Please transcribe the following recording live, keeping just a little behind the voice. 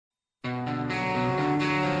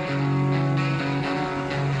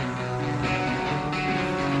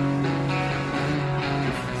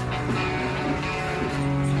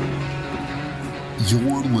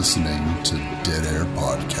You're listening to Dead Air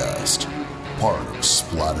Podcast, part of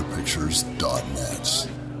SplatterPictures.net.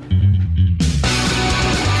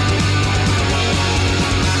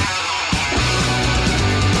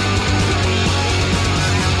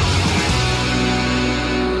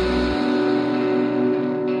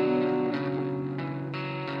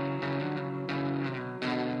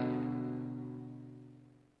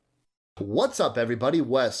 What's up, everybody?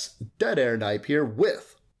 Wes, Dead Air Knipe here with,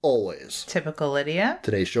 always, Typical Lydia.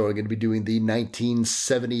 Today's show, we're going to be doing the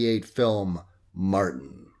 1978 film,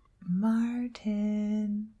 Martin.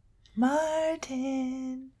 Martin.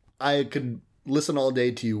 I could listen all day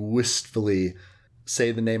to you wistfully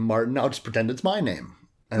say the name Martin. I'll just pretend it's my name,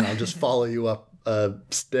 and I'll just follow you up a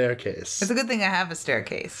staircase. It's a good thing I have a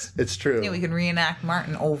staircase. It's true. Yeah, we can reenact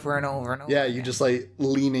Martin over and over and over. Yeah, you just like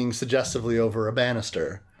leaning suggestively over a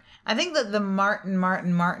banister. I think that the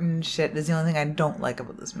Martin shit is the only thing I don't like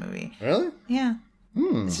about this movie. Really? Yeah.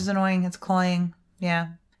 It's just annoying. It's cloying. Yeah.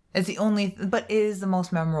 It's the only, but it is the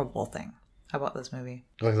most memorable thing about this movie.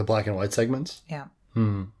 Like the black and white segments? Yeah.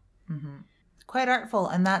 Quite artful,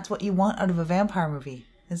 and that's what you want out of a vampire movie,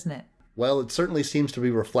 isn't it? Well, it certainly seems to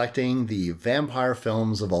be reflecting the vampire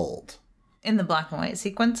films of old. In the black and white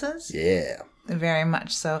sequences? Yeah. Very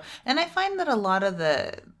much so. And I find that a lot of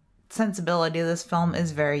the sensibility of this film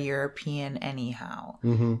is very European anyhow.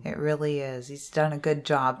 It really is. He's done a good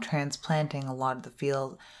job transplanting a lot of the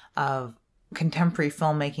field of contemporary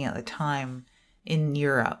filmmaking at the time in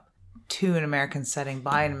Europe to an American setting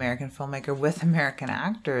by an American filmmaker with American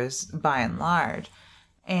actors by and large,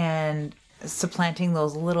 and supplanting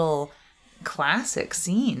those little classic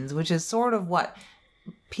scenes, which is sort of what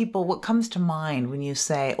comes to mind when you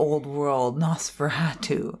say old world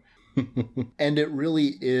Nosferatu. And it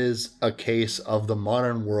really is a case of the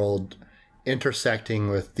modern world intersecting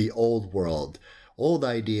with the old world, old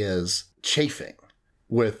ideas chafing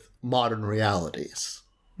with modern realities,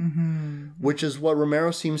 which is what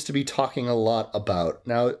Romero seems to be talking a lot about.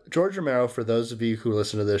 Now, George Romero, for those of you who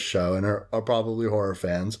listen to this show and are probably horror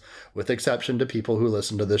fans, with exception to people who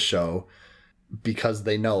listen to this show because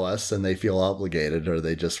they know us and they feel obligated, or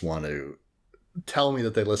they just want to tell me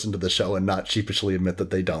that they listen to the show and not sheepishly admit that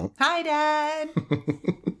they don't. Hi, Dad.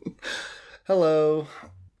 Hello.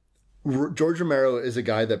 George Romero is a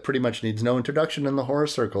guy that pretty much needs no introduction in the horror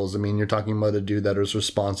circles. I mean, you're talking about a dude that is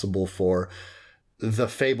responsible for the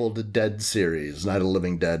fabled Dead series, Night of the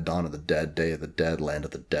Living Dead, Dawn of the Dead, Day of the Dead, Land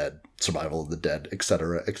of the Dead, Survival of the Dead,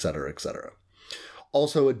 etc., etc., etc.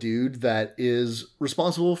 Also a dude that is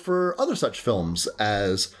responsible for other such films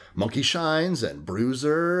as Monkey Shines and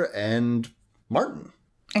Bruiser and Martin.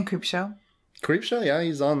 And Creepshow. Creepshow, yeah,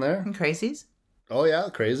 he's on there. And Crazies. Oh, yeah,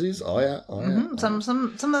 Crazies. Oh, yeah. Some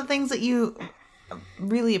of the things that you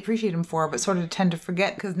really appreciate him for, but sort of tend to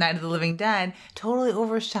forget because Night of the Living Dead totally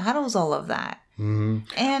overshadows all of that.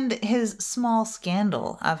 And his small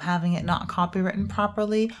scandal of having it not copywritten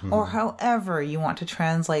properly, or however you want to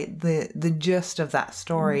translate the gist of that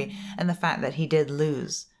story, and the fact that he did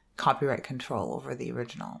lose copyright control over the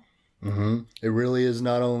original. It really is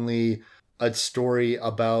not only a story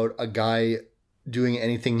about a guy doing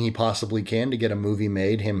anything he possibly can to get a movie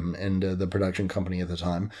made, him and the production company at the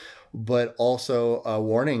time, but also a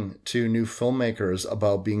warning to new filmmakers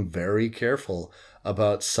about being very careful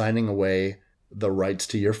about signing away the rights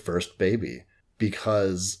to your first baby,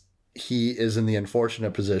 because he is in the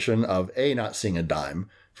unfortunate position of not seeing a dime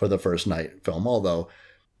for the first Night film, although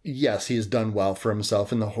yes, he's done well for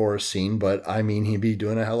himself in the horror scene, but I mean, he'd be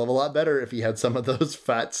doing a hell of a lot better if he had some of those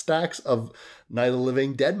fat stacks of Night of the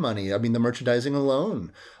Living Dead money. I mean, the merchandising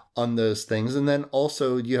alone on those things. And then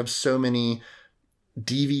also you have so many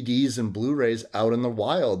DVDs and Blu-rays out in the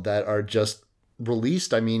wild that are just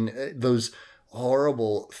released. I mean, those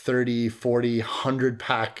horrible 30, 40, 100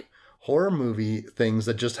 pack horror movie things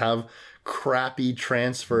that just have crappy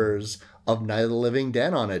transfers of Night of the Living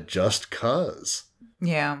Dead on it just 'cause.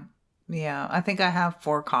 Yeah. I think I have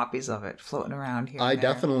 4 copies of it floating around here. I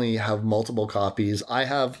definitely have multiple copies. I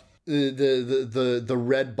have the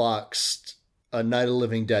red boxed Night of the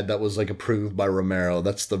Living Dead that was like approved by Romero.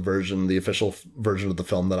 That's the official version of the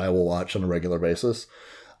film that I will watch on a regular basis.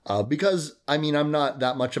 Because, I mean, I'm not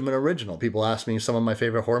that much of an original. People ask me some of my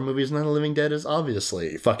favorite horror movies, and Night of the Living Dead is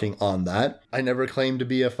obviously fucking on that. I never claimed to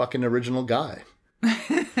be a fucking original guy.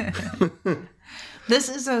 This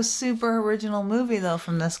is a super original movie, though,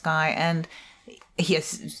 from this guy, and he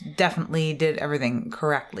definitely did everything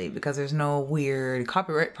correctly because there's no weird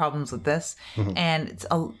copyright problems with this. And it's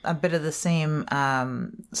a bit of the same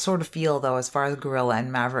sort of feel, though, as far as guerrilla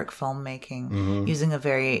and maverick filmmaking, using a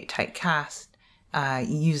very tight cast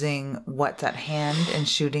using what's at hand and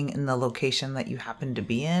shooting in the location that you happen to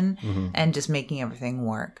be in, and just making everything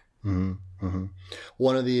work.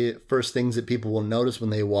 One of the first things that people will notice when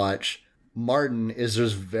they watch Martin is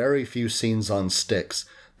there's very few scenes on sticks.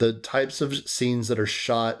 The types of scenes that are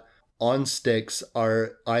shot on sticks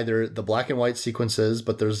are either the black and white sequences,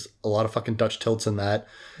 but there's a lot of fucking Dutch tilts in that.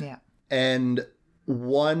 Yeah. And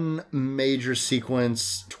one major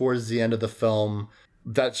sequence towards the end of the film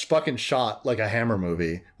that's fucking shot like a Hammer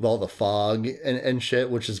movie with all the fog and shit,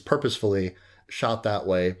 which is purposefully shot that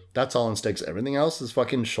way. That's all on sticks. Everything else is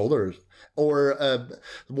fucking shoulders. Or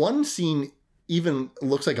one scene even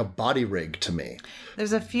looks like a body rig to me.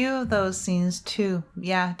 There's a few of those scenes too.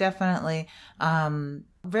 Yeah, definitely.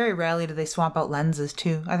 Very rarely do they swap out lenses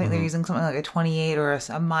too. I think they're using something like a 28 or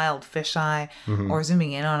a mild fisheye, or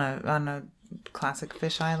zooming in on a classic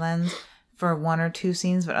fisheye lens for one or two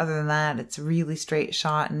scenes. But other than that, it's really straight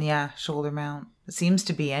shot and shoulder mount. It seems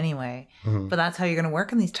to be anyway. But that's how you're going to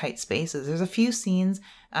work in these tight spaces. There's a few scenes,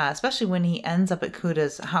 especially when he ends up at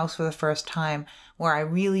Kuda's house for the first time, where I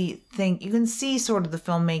really think you can see sort of the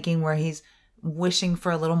filmmaking where he's wishing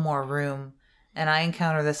for a little more room. And I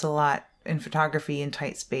encounter this a lot in photography in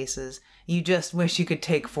tight spaces. You just wish you could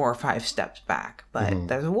take 4 or 5 steps back, but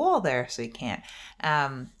there's a wall there, so you can't.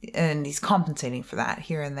 And he's compensating for that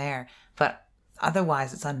here and there. But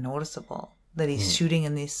otherwise, it's unnoticeable that he's shooting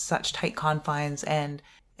in these such tight confines and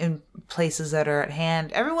in places that are at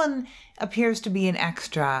hand. Everyone appears to be an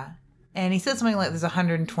extra. And he said something like there's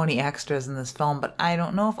 120 extras in this film, but I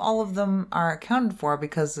don't know if all of them are accounted for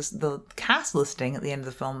because the cast listing at the end of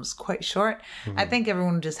the film is quite short. I think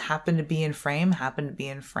everyone just happened to be in frame.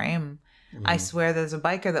 I swear there's a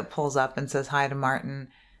biker that pulls up and says hi to Martin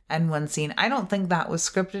in one scene. I don't think that was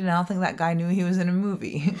scripted, and I don't think that guy knew he was in a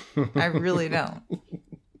movie. I really don't.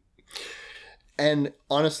 And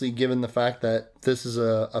honestly, given the fact that this is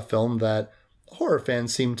a film that horror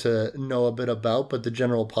fans seem to know a bit about, but the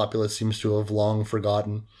general populace seems to have long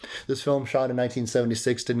forgotten. This film, shot in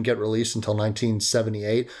 1976, didn't get released until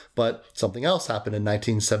 1978, but something else happened in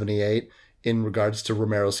 1978 in regards to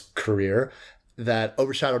Romero's career that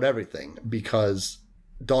overshadowed everything, because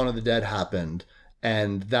Dawn of the Dead happened,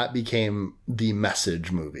 and that became the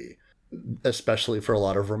message movie, especially for a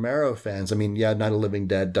lot of Romero fans. I mean, yeah, Night of the Living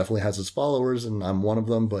Dead definitely has its followers, and I'm one of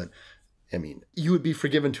them, but I mean, you would be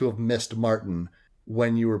forgiven to have missed Martin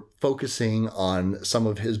when you were focusing on some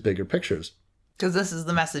of his bigger pictures. Because this is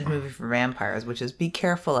the message movie for vampires, which is be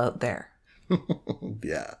careful out there.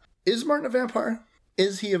 Yeah. Is Martin a vampire?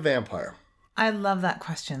 Is he a vampire? I love that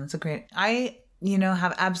question. It's a great... I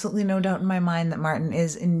have absolutely no doubt in my mind that Martin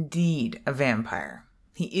is indeed a vampire.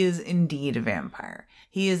 He is indeed a vampire.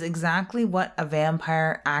 He is exactly what a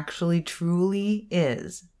vampire actually truly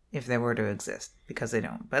is, if they were to exist, because they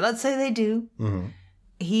don't. But let's say they do.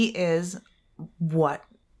 He is what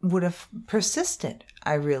would have persisted,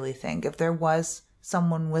 I really think, if there was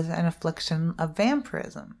someone with an affliction of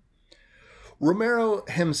vampirism. Romero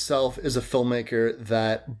himself is a filmmaker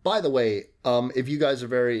that, by the way, if you guys are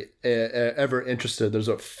very ever interested, there's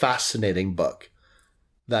a fascinating book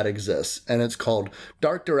that exists, and it's called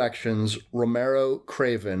Dark Directions, Romero,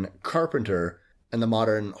 Craven, Carpenter, and the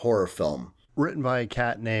Modern Horror Film. Written by a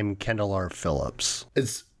cat named Kendall R. Phillips.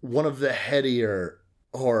 It's one of the headier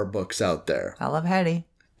horror books out there. I love heady.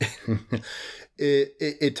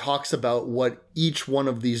 It talks about what each one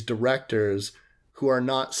of these directors, who are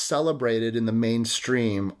not celebrated in the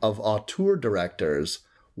mainstream of auteur directors,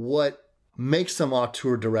 what makes them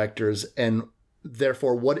auteur directors, and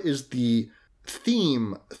therefore what is the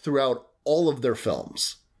theme throughout all of their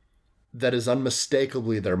films that is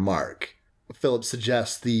unmistakably their mark. Phillips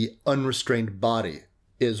suggests the unrestrained body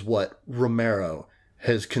is what Romero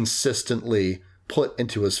has consistently put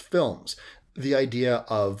into his films. The idea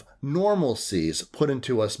of normalcies put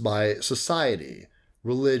into us by society,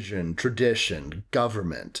 religion, tradition,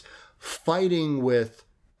 government, fighting with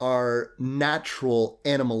our natural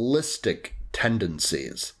animalistic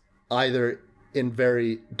tendencies, either in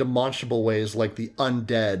very demonstrable ways like the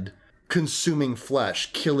undead, consuming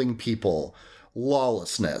flesh, killing people,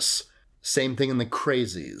 lawlessness. Same thing in the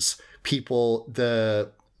crazies. People,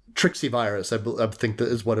 the Trixie virus, I think that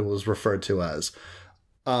is what it was referred to as.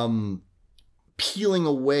 Peeling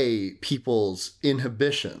away people's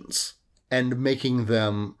inhibitions and making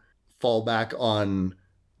them fall back on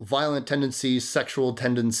violent tendencies, sexual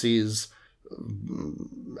tendencies,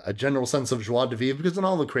 a general sense of joie de vivre, because then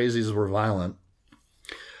all the crazies were violent.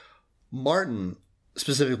 Martin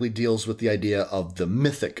specifically deals with the idea of the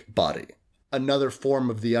mythic body, another form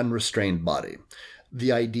of the unrestrained body.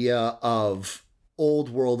 The idea of old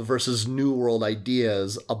world versus new world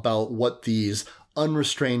ideas about what these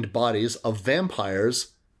unrestrained bodies of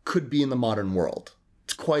vampires could be in the modern world.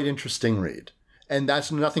 It's quite interesting read. And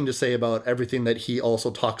that's nothing to say about everything that he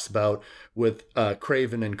also talks about with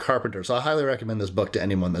Craven and Carpenter. So I highly recommend this book to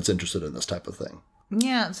anyone that's interested in this type of thing.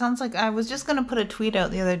 Yeah, it sounds like I was just going to put a tweet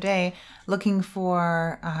out the other day looking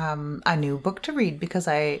for a new book to read because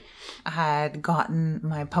I had gotten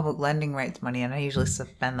my public lending rights money and I usually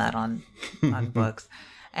spend that on books.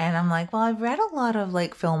 And I'm like, well, I've read a lot of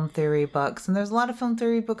like film theory books, and there's a lot of film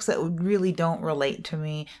theory books that really don't relate to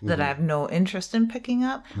me that I have no interest in picking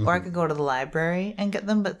up, or I could go to the library and get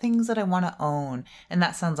them, but things that I want to own. And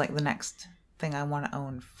that sounds like the next thing I want to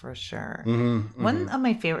own for sure. One of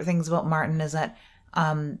my favorite things about Martin is that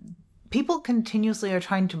people continuously are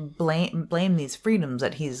trying to blame these freedoms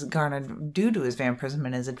that he's garnered due to his vampirism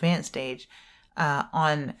in his advanced age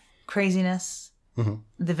on craziness,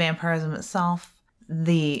 the vampirism itself,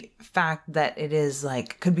 the fact that it is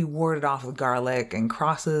like could be warded off with garlic and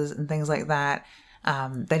crosses and things like that,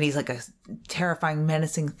 that he's like a terrifying,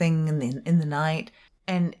 menacing thing in the night.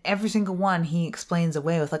 And every single one he explains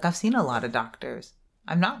away with like, I've seen a lot of doctors.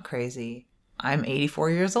 I'm not crazy. I'm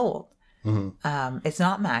 84 years old. It's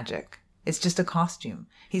not magic. It's just a costume.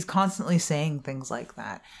 He's constantly saying things like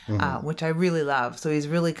that, which I really love. So he's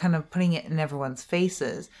really kind of putting it in everyone's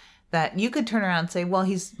faces that you could turn around and say, well,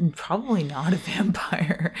 he's probably not a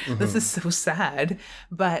vampire. This is so sad.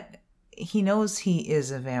 But he knows he is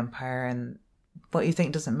a vampire, and what you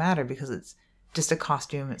think doesn't matter because it's just a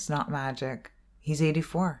costume. It's not magic. He's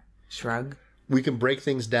 84. Shrug. We can break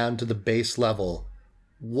things down to the base level.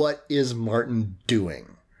 What is Martin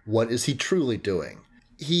doing? What is he truly doing?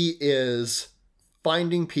 He is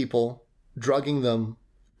finding people, drugging them,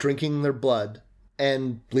 drinking their blood,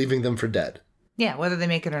 and leaving them for dead. Yeah, whether they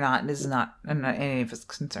make it or not is not any of his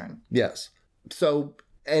concern. Yes. So,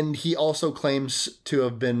 and he also claims to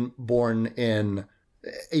have been born in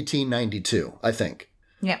 1892, I think.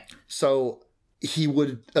 Yeah. So he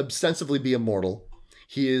would ostensibly be immortal.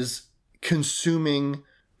 He is consuming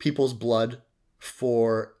people's blood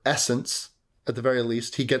for essence. At the very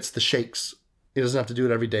least, he gets the shakes. He doesn't have to do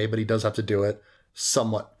it every day, but he does have to do it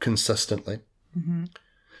somewhat consistently.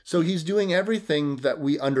 So he's doing everything that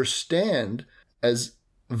we understand as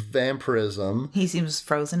vampirism. He seems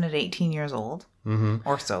frozen at 18 years old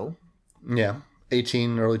or so. Yeah,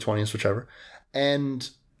 18, early 20s, whichever. And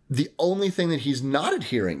the only thing that he's not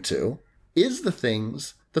adhering to is the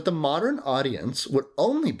things that the modern audience would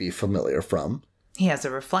only be familiar from. He has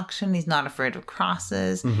a reflection. He's not afraid of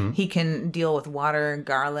crosses. He can deal with water,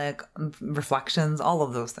 garlic, reflections, all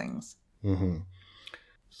of those things.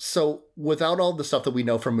 So without all the stuff that we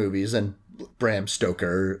know from movies and Bram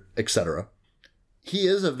Stoker, etc., he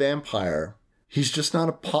is a vampire. He's just not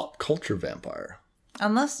a pop culture vampire.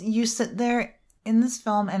 Unless you sit there in this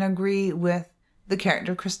film and agree with the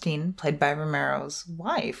character Christine, played by Romero's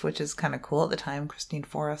wife, which is kind of cool at the time. Christine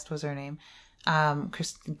Forrest was her name.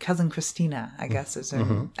 Cousin Christina, I guess is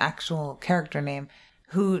her actual character name,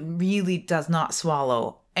 who really does not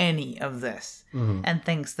swallow any of this and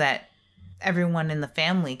thinks that everyone in the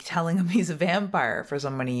family telling him he's a vampire for so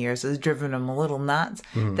many years has driven him a little nuts,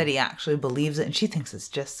 that he actually believes it, and she thinks it's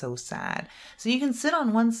just so sad. So you can sit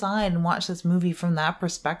on one side and watch this movie from that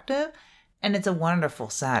perspective, and it's a wonderful,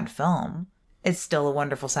 sad film. It's still a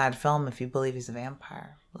wonderful, sad film if you believe he's a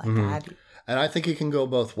vampire, like I do. And I think it can go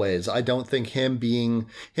both ways. I don't think him being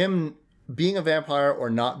a vampire or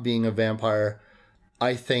not being a vampire,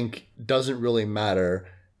 I think doesn't really matter.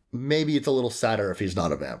 Maybe it's a little sadder if he's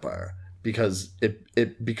not a vampire, because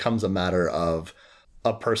it becomes a matter of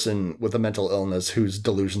a person with a mental illness whose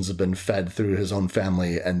delusions have been fed through his own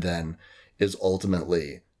family and then is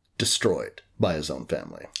ultimately destroyed by his own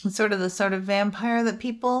family. It's sort of the sort of vampire that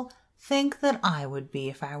people think that I would be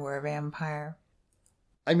if I were a vampire.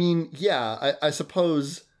 I mean, yeah, I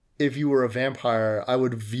suppose if you were a vampire, I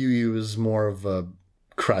would view you as more of a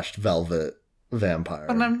crushed velvet vampire.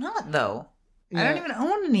 But I'm not, though. Yeah. I don't even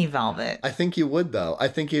own any velvet. I think you would, though. I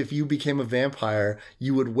think if you became a vampire,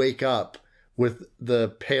 you would wake up with the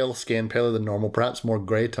pale skin, paler than normal, perhaps more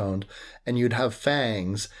gray toned, and you'd have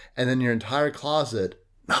fangs, and then your entire closet,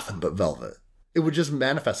 nothing but velvet. It would just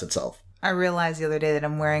manifest itself. I realized the other day that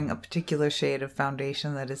I'm wearing a particular shade of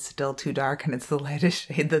foundation that is still too dark, and it's the lightest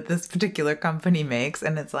shade that this particular company makes,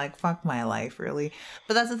 and it's like, fuck my life, really.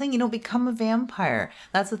 But that's the thing, you don't become a vampire.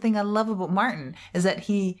 That's the thing I love about Martin, is that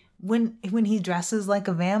when he dresses like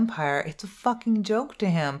a vampire, it's a fucking joke to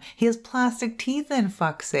him. He has plastic teeth, in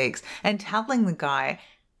fuck's sakes, and telling the guy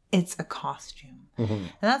it's a costume.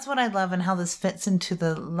 And that's what I love, and how this fits into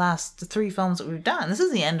the last 3 films that we've done. This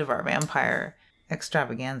is the end of our vampire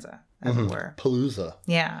extravaganza. as it were. Palooza.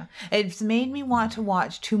 Yeah. It's made me want to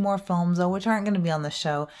watch 2 more films, though, which aren't going to be on the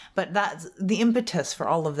show. But that's the impetus for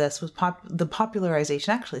all of this was the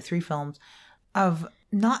popularization, actually 3 films, of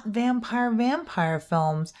not vampire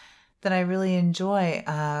films that I really enjoy.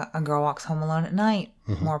 A Girl Walks Home Alone at Night,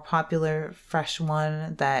 more popular, fresh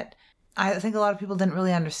one that I think a lot of people didn't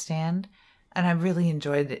really understand. And I really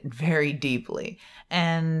enjoyed it very deeply.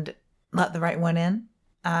 And Let the Right One In.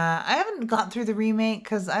 I haven't got through the remake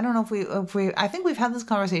because I don't know if we I think we've had this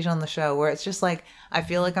conversation on the show where it's just like I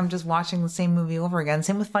feel like I'm just watching the same movie over again.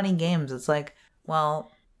 Same with Funny Games. It's like,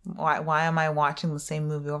 well, why am I watching the same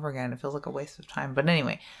movie over again? It feels like a waste of time. But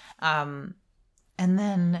anyway, and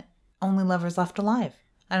then Only Lovers Left Alive,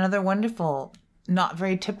 another wonderful, not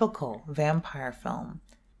very typical vampire film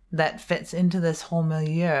that fits into this whole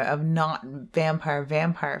milieu of not vampire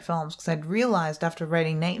films. Because I'd realized after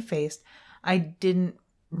writing Night Faced, I didn't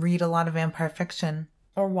read a lot of vampire fiction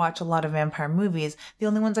or watch a lot of vampire movies. The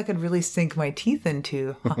only ones I could really sink my teeth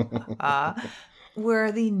into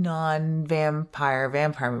were the non-vampire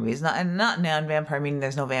movies. Not non-vampire, meaning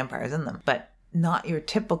there's no vampires in them, but not your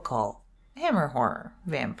typical Hammer horror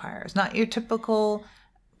vampires, not your typical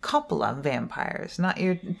Coppola vampires, not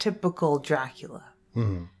your typical Dracula.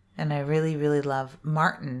 Mm-hmm. And I really, really love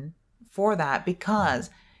Martin for that because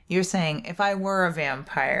you're saying if I were a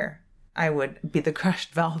vampire, I would be the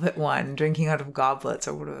crushed velvet one drinking out of goblets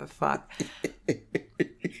or whatever the fuck.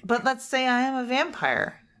 But let's say I am a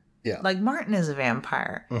vampire. Yeah. Like Martin is a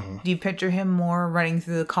vampire. Mm-hmm. Do you picture him more running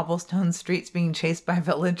through the cobblestone streets being chased by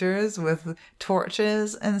villagers with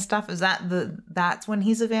torches and stuff? Is that's when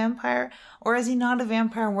he's a vampire? Or is he not a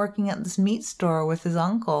vampire working at this meat store with his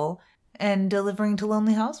uncle and delivering to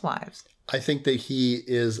lonely housewives? I think that he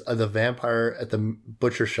is the vampire at the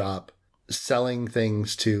butcher shop selling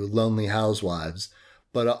things to lonely housewives.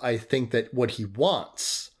 But I think that what he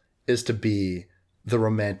wants is to be the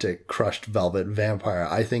romantic crushed velvet vampire.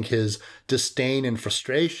 I think his disdain and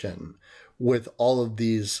frustration with all of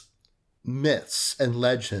these myths and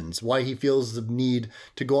legends, why he feels the need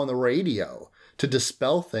to go on the radio to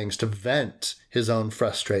dispel things, to vent his own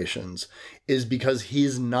frustrations, is because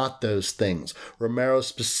he's not those things. Romero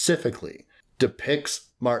specifically depicts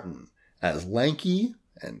Martin as lanky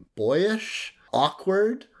and boyish,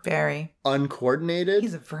 awkward, very uncoordinated.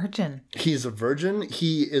 He's a virgin.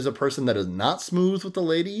 He is a person that is not smooth with the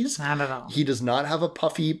ladies. Not at all. He does not have a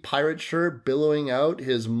puffy pirate shirt billowing out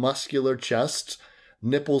his muscular chest,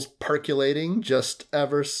 nipples percolating just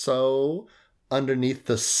ever so underneath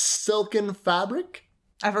the silken fabric.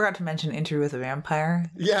 I forgot to mention Interview with a Vampire.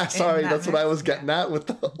 Yeah, sorry, that's what I was getting at with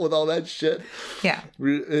all that shit. Yeah.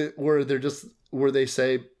 Where they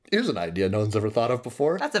say, here's an idea no one's ever thought of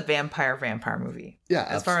before. That's a vampire movie. Yeah.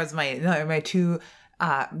 As far as my 2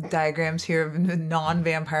 diagrams here of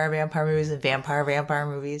non-vampire movies and vampire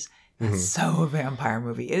movies. It's so a vampire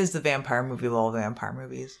movie. It is the vampire movie of all vampire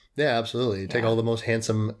movies. Yeah, absolutely. Take all the most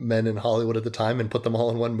handsome men in Hollywood at the time and put them all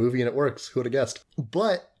in one movie and it works. Who would have guessed?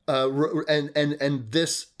 But, and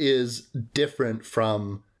this is different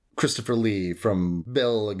from Christopher Lee, from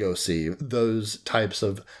Bela Lugosi, those types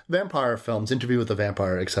of vampire films, Interview with the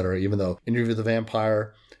Vampire, etc. Even though Interview with the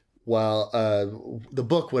Vampire, while the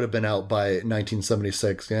book would have been out by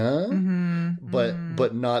 1976, yeah,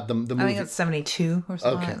 but not the movie. I think it's 72 or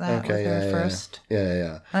something like that. Okay, yeah, first.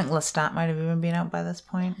 Yeah. I think Lestat might have even been out by this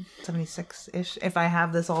point, 76-ish. If I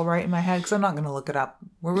have this all right in my head, because I'm not going to look it up.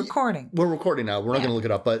 We're recording. We're recording now. We're not going to look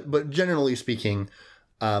it up, but generally speaking,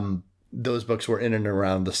 those books were in and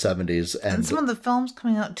around the 70s. And some of the films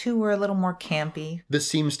coming out, too, were a little more campy. This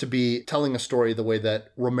seems to be telling a story the way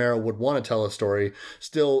that Romero would want to tell a story,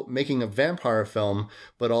 still making a vampire film,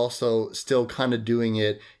 but also still kind of doing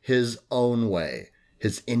it his own way,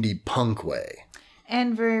 his indie punk way.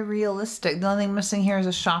 And very realistic. The only thing missing here is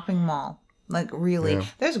a shopping mall. Like, really. Yeah.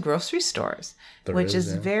 There's grocery stores, which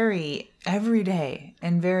is very everyday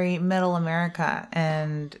and very middle America.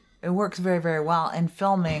 And it works very, very well. And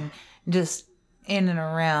filming just in and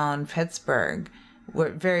around Pittsburgh were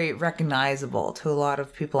very recognizable to a lot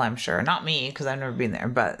of people, I'm sure. Not me, because I've never been there,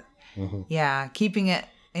 but yeah, keeping it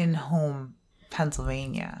in home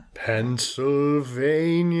Pennsylvania. I'm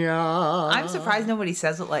surprised nobody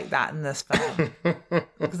says it like that in this film,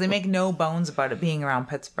 because they make no bones about it being around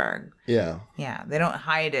Pittsburgh. Yeah, they don't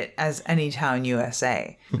hide it as Any Town,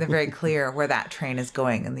 USA. They're very clear where that train is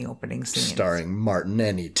going in the opening scene. Starring Martin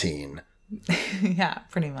Anyteen. Yeah,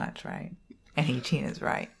 pretty much, right. Anyteen is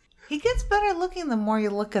right. He gets better looking the more you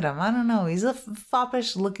look at him. I don't know. He's a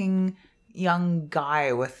foppish looking young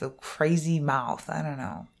guy with a crazy mouth. I don't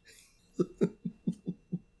know.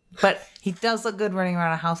 But he does look good running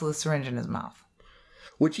around a house with a syringe in his mouth.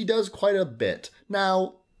 which he does quite a bit.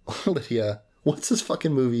 Now, Lydia, what's this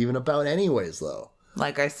fucking movie even about anyways, though?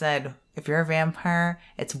 Like I said, if you're a vampire,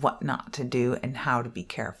 it's what not to do and how to be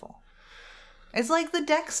careful. It's like the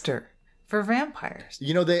Dexter for vampires.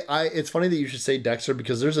 You know, it's funny that you should say Dexter,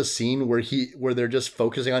 because there's a scene where they're just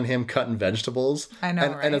focusing on him cutting vegetables. I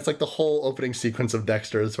know, right? And it's like the whole opening sequence of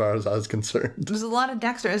Dexter, as far as I was concerned. There's a lot of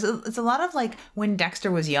Dexter. It's a lot of like when Dexter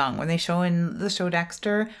was young, when they show in the show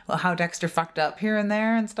Dexter, how Dexter fucked up here and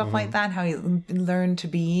there and stuff like that, how he learned to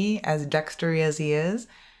be as dextery as he is.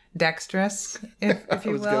 Dexterous, if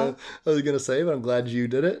you will. I was gonna say, but I'm glad you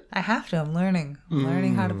did it. I have to. I'm learning. I'm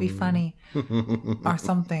learning how to be funny or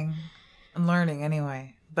something. I'm learning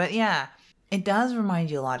anyway. But yeah, it does remind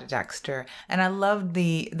you a lot of Dexter. And I loved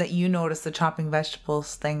that you noticed the chopping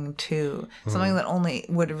vegetables thing too. Something that only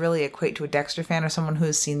would really equate to a Dexter fan or someone who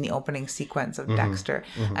has seen the opening sequence of Dexter.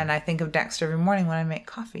 And I think of Dexter every morning when I make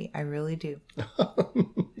coffee. I really do.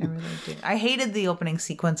 I really do. I hated the opening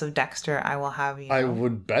sequence of Dexter, I will have you know. I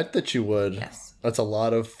would bet that you would. Yes. That's a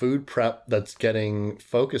lot of food prep that's getting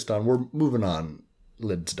focused on. We're moving on,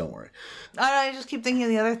 Lids, don't worry. I just keep thinking of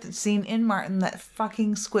the other scene in Martin that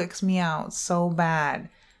fucking squicks me out so bad.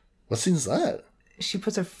 What scene's that? She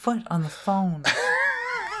puts her foot on the phone.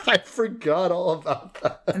 I forgot all about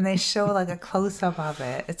that. And they show like a close-up of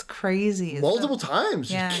it. It's crazy. Multiple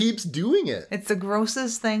times. Yeah. She keeps doing it. It's the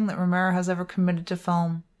grossest thing that Romero has ever committed to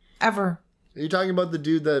film. Ever. Are you talking about the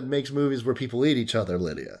dude that makes movies where people eat each other,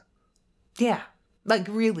 Lydia? Yeah. Like,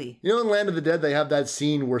 really. You know, in Land of the Dead, they have that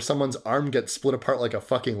scene where someone's arm gets split apart like a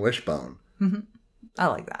fucking wishbone. Mm-hmm. I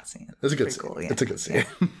like that scene. It's a good scene. Cool, yeah. It's a good scene.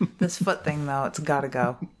 Yeah. This foot thing, though, it's gotta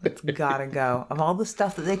go. It's gotta go. Of all the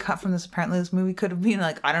stuff that they cut from this, apparently this movie could have been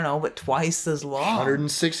like, I don't know, but twice as long.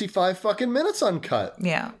 165 fucking minutes uncut.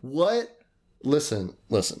 Yeah. What? Listen.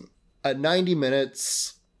 At 90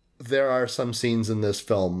 minutes, there are some scenes in this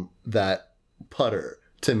film that putter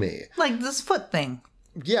to me. Like this foot thing.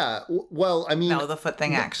 Yeah, well, I mean... No, the foot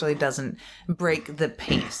thing actually doesn't break the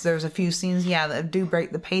pace. There's a few scenes, that do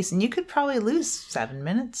break the pace, and you could probably lose 7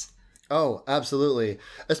 minutes. Oh, absolutely.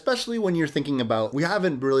 Especially when you're thinking about... We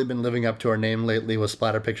haven't really been living up to our name lately with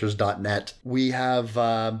splatterpictures.net. We have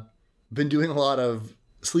been doing a lot of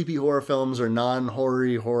sleepy horror films or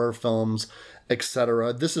non-horror horror films,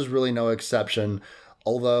 etc. This is really no exception,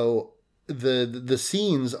 although the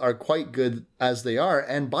scenes are quite good as they are.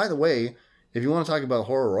 And by the way... If you want to talk about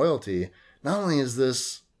horror royalty, not only is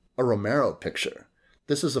this a Romero picture,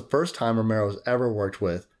 this is the first time Romero's ever worked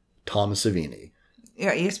with Tom Savini.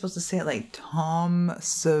 Yeah, you're supposed to say it like Tom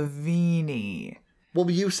Savini.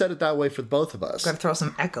 Well, you said it that way for both of us. Got to throw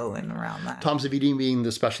some echo in around that. Tom Savini being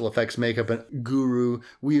the special effects makeup guru.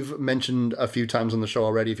 We've mentioned a few times on the show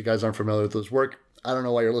already. If you guys aren't familiar with his work, I don't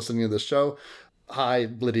know why you're listening to this show. Hi,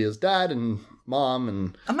 Lydia's dad and mom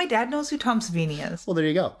and... Oh, my dad knows who Tom Savini is. Well, there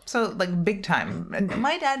you go. So, like, big time. And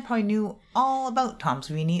my dad probably knew all about Tom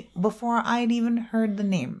Savini before I'd even heard the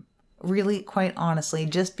name. Really, quite honestly,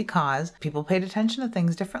 just because people paid attention to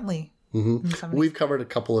things differently. Mm-hmm. We've covered a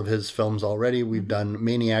couple of his films already. We've done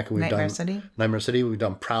Maniac. We've done Nightmare City. We've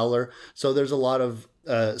done Prowler. So there's a lot of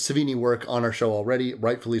Savini work on our show already.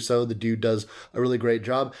 Rightfully so. The dude does a really great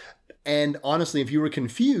job. And honestly, if you were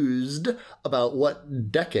confused about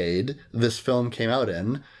what decade this film came out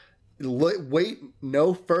in, wait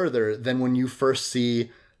no further than when you first see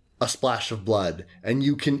a splash of blood, and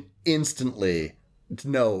you can instantly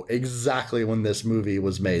know exactly when this movie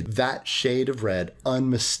was made. That shade of red,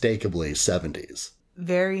 unmistakably 70s.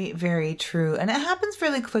 Very, very true. And it happens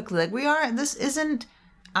really quickly. Like, this isn't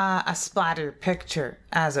a splatter picture,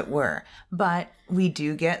 as it were, but we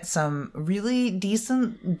do get some really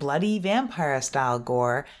decent bloody vampire style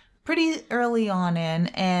gore pretty early on in,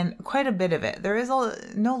 and quite a bit of it. There is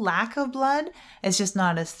no lack of blood. It's just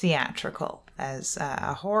not as theatrical as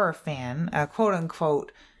a horror fan, a quote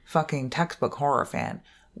unquote fucking textbook horror fan,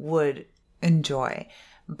 would enjoy.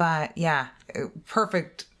 But yeah,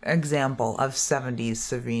 perfect example of 70s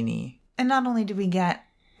Savini. And not only do we get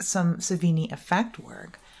some Savini effect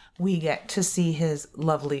work, we get to see his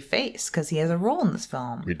lovely face, because he has a role in this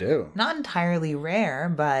film. We do. Not entirely rare,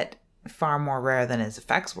 but far more rare than his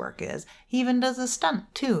effects work is. He even does a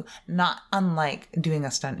stunt too, not unlike doing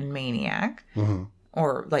a stunt in Maniac,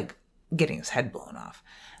 or like getting his head blown off.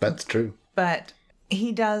 That's true. But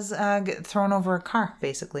he does get thrown over a car,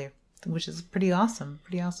 basically, which is pretty awesome.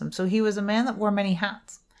 So he was a man that wore many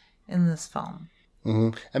hats in this film.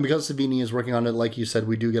 Mm-hmm. And because Savini is working on it, like you said,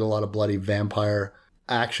 we do get a lot of bloody vampire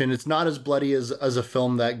action. It's not as bloody as a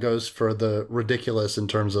film that goes for the ridiculous in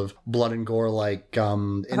terms of blood and gore, like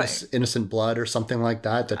Innocent Blood or something like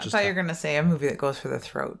that. I thought you were going to say a movie that goes for the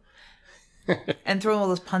throat. And throw all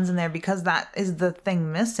those puns in there because that is the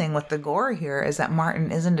thing missing with the gore here is that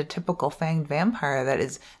Martin isn't a typical fanged vampire that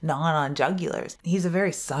is gnawing on jugulars. He's a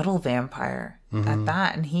very subtle vampire at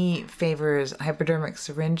that, and he favors hypodermic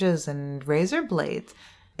syringes and razor blades.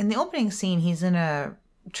 In the opening scene, he's in a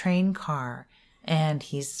train car and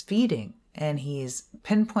he's feeding, and he's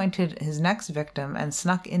pinpointed his next victim and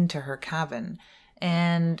snuck into her cabin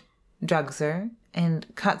and drugs her and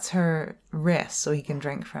cuts her wrist so he can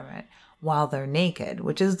drink from it while they're naked,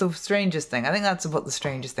 which is the strangest thing. I think that's about the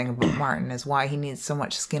strangest thing about Martin is why he needs so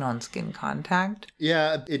much skin-on-skin contact.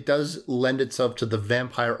 Yeah, it does lend itself to the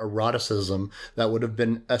vampire eroticism that would have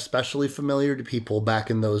been especially familiar to people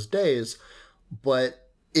back in those days, but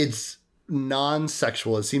it's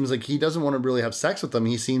non-sexual. It seems like he doesn't want to really have sex with them.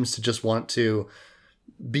 He seems to just want to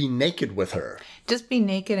be naked with her. Just be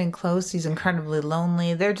naked and close. He's incredibly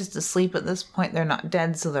lonely. They're just asleep at this point. They're not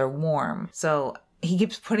dead, so they're warm. So he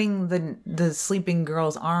keeps putting the sleeping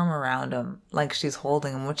girl's arm around him like she's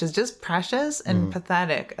holding him, which is just precious and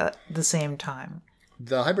pathetic at the same time.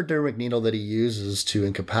 The hypodermic needle that he uses to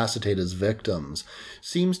incapacitate his victims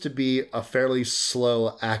seems to be a fairly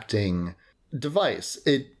slow-acting device.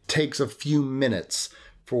 It takes a few minutes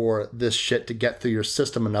for this shit to get through your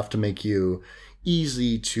system enough to make you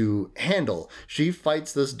easy to handle. She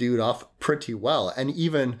fights this dude off pretty well and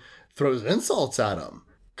even throws insults at him,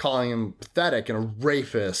 calling him pathetic and a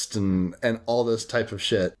rapist and all this type of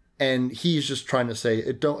shit. And he's just trying to say,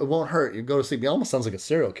 it won't hurt. You go to sleep. He almost sounds like a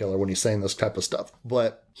serial killer when he's saying this type of stuff.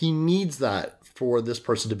 But he needs that for this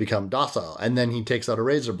person to become docile. And then he takes out a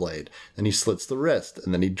razor blade and he slits the wrist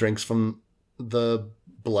and then he drinks from the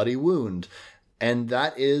bloody wound. And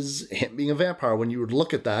that is him being a vampire. When you would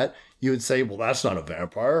look at that, you would say, well, that's not a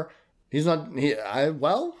vampire. He's not,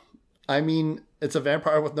 I mean, it's a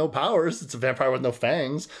vampire with no powers. It's a vampire with no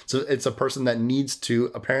fangs. So it's a person that needs to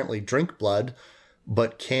apparently drink blood,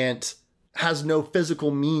 but has no physical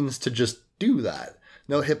means to just do that.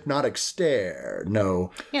 No hypnotic stare, no.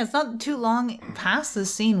 Yeah, it's not too long past the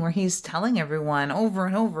scene where he's telling everyone over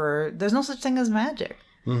and over, there's no such thing as magic.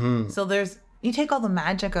 Mm-hmm. So you take all the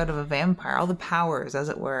magic out of a vampire, all the powers, as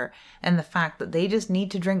it were, and the fact that they just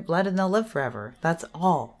need to drink blood and they'll live forever. That's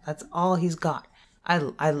all. That's all he's got.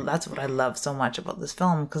 That's what I love so much about this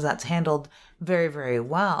film, because that's handled very, very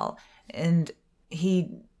well. And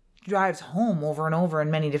he drives home over and over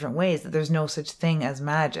in many different ways that there's no such thing as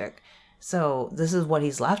magic. So this is what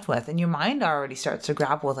he's left with. And your mind already starts to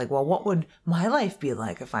grapple with like, well, what would my life be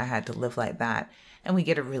like if I had to live like that? And we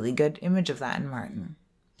get a really good image of that in Martin.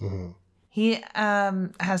 Mm-hmm. He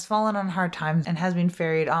has fallen on hard times and has been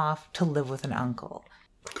ferried off to live with an uncle.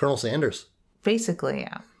 Colonel Sanders. Basically,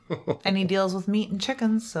 yeah. And he deals with meat and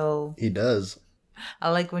chickens, so... He does.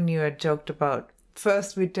 I like when you had joked about,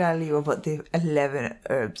 first we tell you about the 11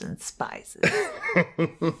 herbs and spices.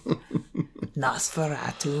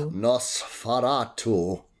 Nosferatu.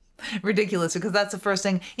 Ridiculous, because that's the first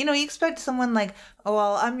thing. You know, you expect someone like, oh,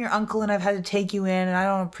 well, I'm your uncle and I've had to take you in and I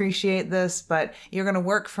don't appreciate this, but you're going to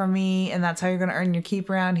work for me and that's how you're going to earn your keep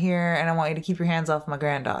around here and I want you to keep your hands off my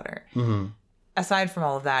granddaughter. Mm-hmm. Aside from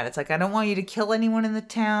all of that, it's like, I don't want you to kill anyone in the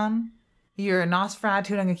town. You're a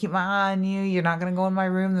Nosferatu and I'm going to keep my eye on you. You're not going to go in my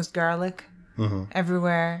room. There's garlic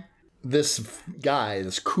everywhere. This guy,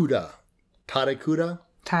 this Kuda,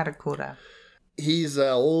 Tadekuda. He's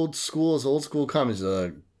old school comes. He's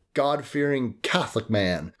a God-fearing Catholic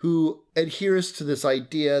man who adheres to this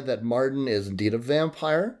idea that Martin is indeed a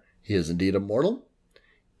vampire. He is indeed immortal.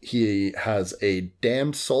 He has a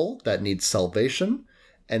damned soul that needs salvation.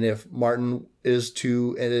 And if Martin is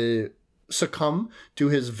to succumb to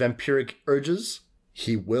his vampiric urges,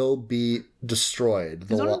 he will be destroyed.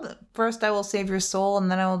 First I will save your soul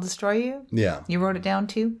and then I will destroy you? Yeah. You wrote it down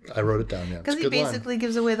too? I wrote it down, yeah. Because he basically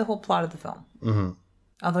gives away the whole plot of the film. Mm-hmm.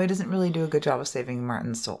 Although he doesn't really do a good job of saving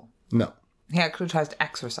Martin's soul. No. He actually tries to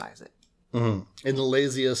exorcise it. Mm-hmm. In the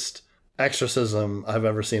laziest exorcism I've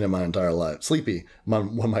ever seen in my entire life. Sleepy,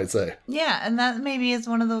 one might say. Yeah, and that maybe is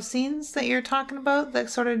one of those scenes that you're talking about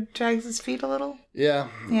that sort of drags his feet a little. Yeah.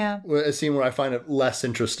 Yeah. A scene where I find it less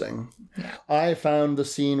interesting. Yeah. I found the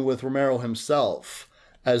scene with Romero himself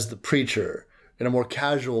as the preacher in a more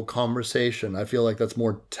casual conversation. I feel like that's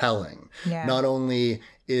more telling. Yeah. Not only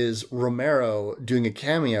is Romero doing a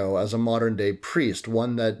cameo as a modern day priest,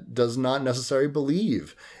 one that does not necessarily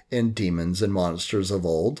believe in demons and monsters of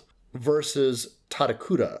old, versus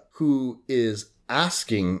Tadekuda, who is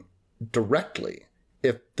asking directly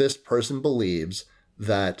if this person believes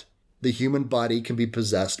that the human body can be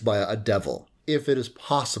possessed by a devil, if it is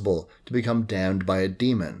possible to become damned by a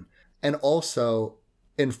demon, and also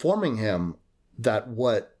informing him that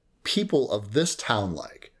what people of this town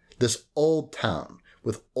like this old town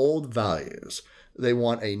with old values. They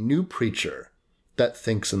want a new preacher that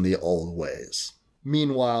thinks in the old ways.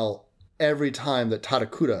 Meanwhile, every time that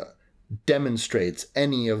Tadakura demonstrates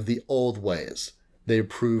any of the old ways, they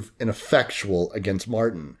prove ineffectual against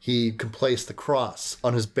Martin. He can place the cross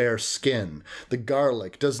on his bare skin. The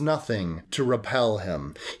garlic does nothing to repel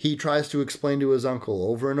him. He tries to explain to his uncle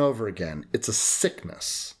over and over again, it's a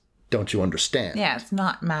sickness. Don't you understand? Yeah, it's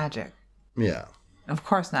not magic. Yeah. Of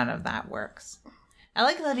course none of that works. I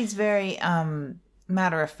like that he's very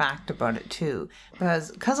matter of fact about it too,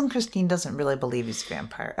 because Cousin Christine doesn't really believe he's a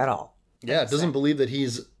vampire at all. Yeah, doesn't believe that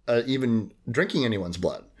he's even drinking anyone's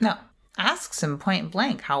blood. No. Asks him point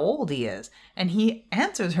blank how old he is, and he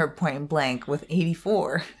answers her point blank with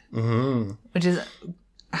 84, which is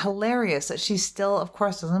hilarious that she still, of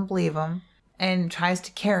course, doesn't believe him and tries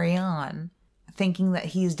to carry on thinking that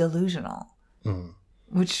he's delusional,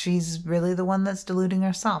 which she's really the one that's deluding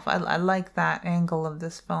herself. I like that angle of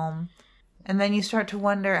this film. And then you start to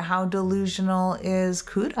wonder, how delusional is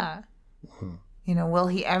Kuda? You know, will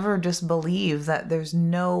he ever just believe that there's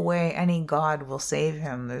no way any god will save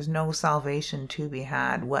him? There's no salvation to be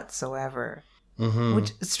had whatsoever.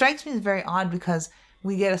 Which strikes me as very odd, because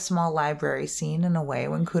we get a small library scene in a way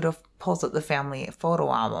when Kuda pulls out the family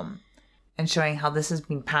photo album and showing how this has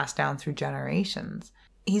been passed down through generations.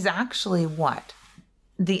 He's actually what?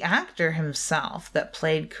 The actor himself that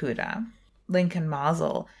played Kuda, Lincoln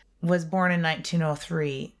Mazel, was born in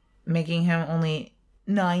 1903, making him only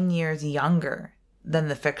 9 years younger than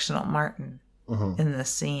the fictional Martin in this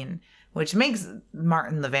scene, which makes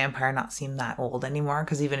Martin the vampire not seem that old anymore,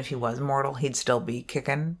 because even if he was mortal, he'd still be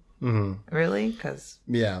kicking. Really?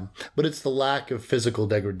 Yeah, but it's the lack of physical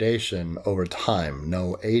degradation over time,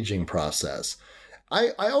 no aging process.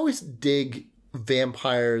 I always dig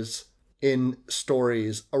vampires in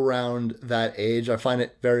stories around that age. I find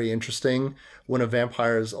it very interesting when a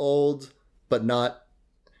vampire is old, but not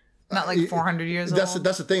like 400 years old.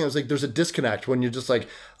 That's the thing. I was like, there's a disconnect when you're just like,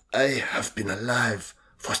 I have been alive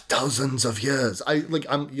for thousands of years.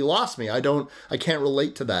 You lost me. I can't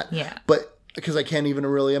relate to that. Yeah. But because I can't even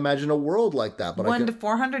really imagine a world like that. But 1 to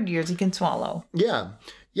 400 years he can swallow. Yeah.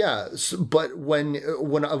 Yeah. But when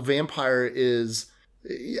a vampire is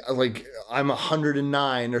like, I'm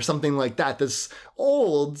 109 or something like that, that's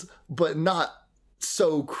old, but not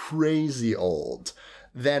so crazy old.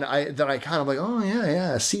 Then I kind of like, oh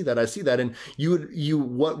yeah, I see that. And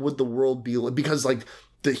what would the world be like? Because like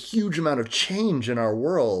the huge amount of change in our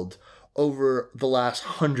world over the last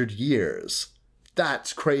 100 years,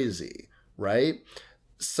 that's crazy, right?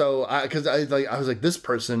 So I was like, this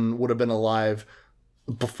person would have been alive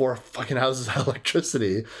before fucking houses had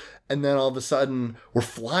electricity, and then all of a sudden we're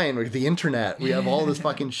flying with the internet. We have all this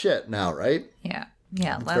fucking shit now, right? Yeah.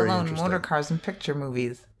 Yeah, let alone motor cars and picture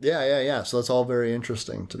movies. Yeah. So that's all very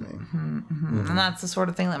interesting to me. And that's the sort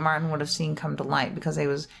of thing that Martin would have seen come to light, because he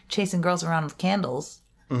was chasing girls around with candles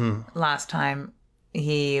last time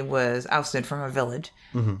he was ousted from a village.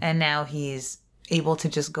 And now he's able to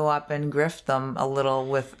just go up and grift them a little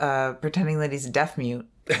with pretending that he's deaf mute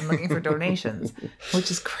and looking for donations, which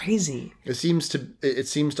is crazy. It seems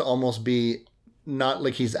to almost be not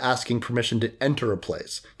like he's asking permission to enter a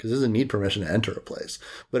place, because he doesn't need permission to enter a place,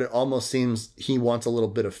 but it almost seems he wants a little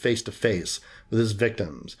bit of face-to-face with his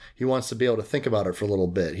victims. He wants to be able to think about it for a little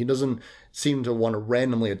bit. He doesn't seem to want to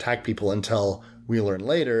randomly attack people until we learn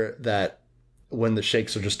later that when the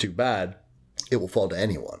shakes are just too bad, it will fall to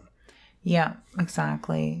anyone. Yeah,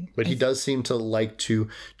 exactly. But he does seem to like to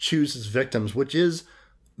choose his victims, which is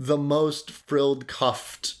the most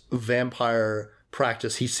frilled-cuffed vampire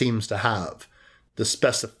practice he seems to have. The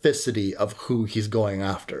specificity of who he's going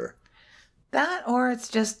after. That, or it's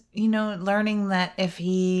just, learning that if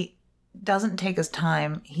he doesn't take his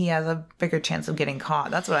time, he has a bigger chance of getting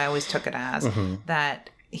caught. That's what I always took it as. That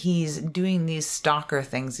he's doing these stalker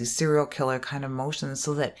things, these serial killer kind of motions,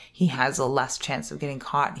 so that he has a less chance of getting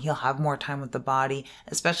caught. He'll have more time with the body,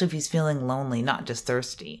 especially if he's feeling lonely, not just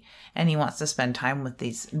thirsty. And he wants to spend time with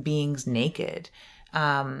these beings naked.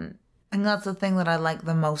 And that's the thing that I like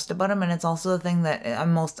the most about him. And it's also the thing that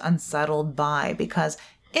I'm most unsettled by, because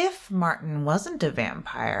if Martin wasn't a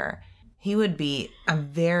vampire, he would be a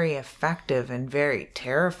very effective and very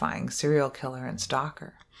terrifying serial killer and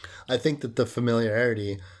stalker. I think that the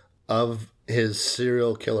familiarity of his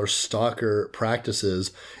serial killer stalker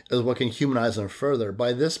practices is what can humanize him further.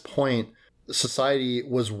 By this point, society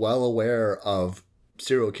was well aware of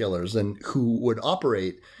serial killers and who would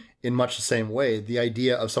operate in much the same way. The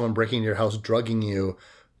idea of someone breaking into your house, drugging you,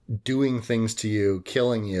 doing things to you,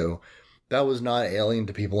 killing you, that was not alien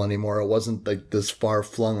to people anymore. It wasn't like this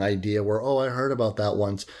far-flung idea where, oh, I heard about that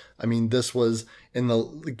once. I mean, this was in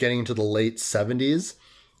the getting into the late 70s.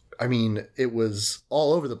 I mean, it was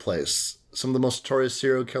all over the place. Some of the most notorious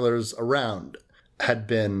serial killers around had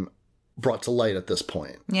been brought to light at this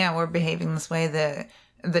point. Yeah, we're behaving this way.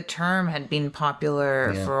 The term had been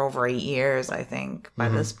popular for over 8 years, I think, by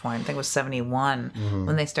this point. I think it was 71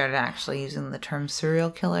 when they started actually using the term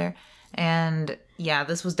serial killer. And yeah,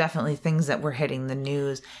 this was definitely things that were hitting the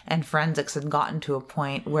news. And forensics had gotten to a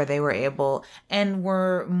point where they were able and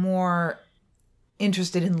were more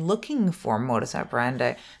interested in looking for modus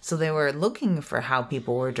operandi. So they were looking for how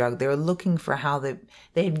people were drugged. They were looking for how they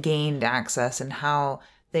had gained access and how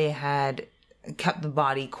they had kept the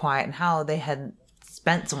body quiet and how they had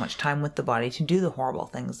spent so much time with the body to do the horrible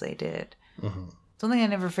things they did. Something I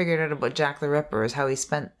never figured out about Jack the Ripper is how he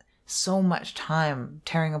spent so much time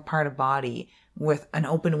tearing apart a body with an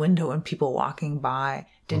open window and people walking by.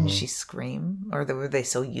 Didn't she scream? Or were they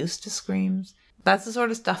so used to screams? That's the sort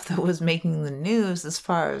of stuff that was making the news as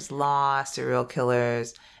far as law, serial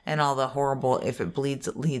killers, and all the horrible if it bleeds,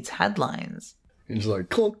 it leads headlines. It's like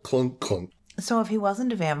clunk, clunk, clunk. So if he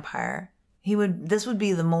wasn't a vampire, this would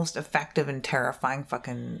be the most effective and terrifying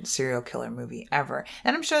fucking serial killer movie ever.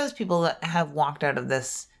 And I'm sure there's people that have walked out of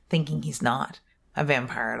this thinking he's not a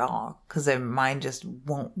vampire at all because their mind just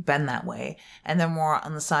won't bend that way. And they're more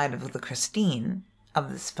on the side of the Christine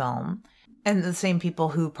of this film. And the same people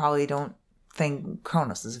who probably don't think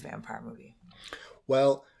Cronos is a vampire movie.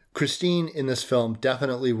 Well, Christine in this film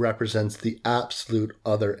definitely represents the absolute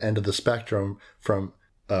other end of the spectrum from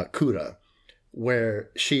Kura, where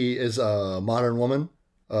she is a modern woman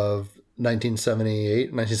of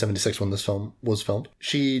 1978, 1976 when this film was filmed.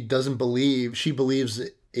 She believes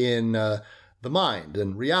in the mind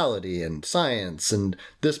and reality and science, and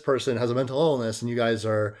this person has a mental illness and you guys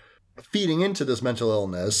are feeding into this mental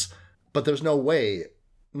illness, but there's no way.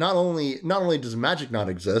 Not only does magic not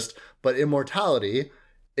exist, but immortality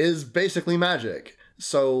is basically magic.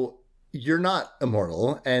 So you're not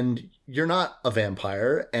immortal and you're not a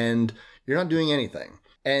vampire and you're not doing anything.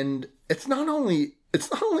 And it's not only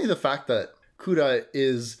the fact that Kura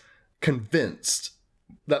is convinced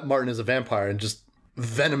that Martin is a vampire and just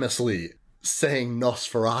venomously saying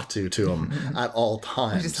Nosferatu to him at all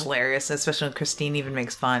times. Which is hilarious, especially when Christine even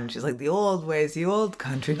makes fun. She's like, the old ways, the old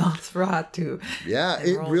country, Nosferatu. Yeah,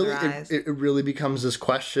 it really becomes this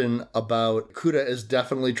question about Kura is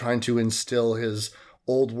definitely trying to instill his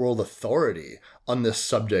old world authority on this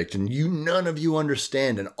subject, and none of you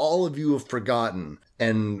understand, and all of you have forgotten.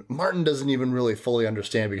 And Martin doesn't even really fully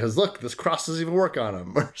understand because, look, this cross doesn't even work on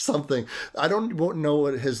him or something. Won't know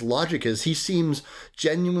what his logic is. He seems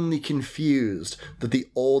genuinely confused that the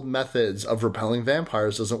old methods of repelling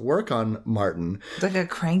vampires doesn't work on Martin. It's like a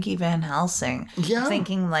cranky Van Helsing. Yeah.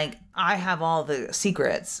 Thinking like, I have all the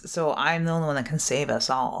secrets, so I'm the only one that can save us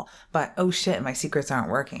all. But, oh shit, my secrets aren't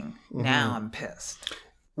working. Now I'm pissed.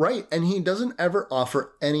 Right, and he doesn't ever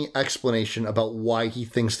offer any explanation about why he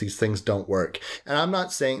thinks these things don't work. And I'm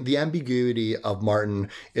not saying the ambiguity of Martin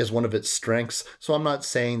is one of its strengths, so I'm not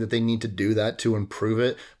saying that they need to do that to improve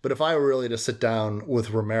it. But if I were really to sit down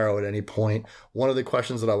with Romero at any point, one of the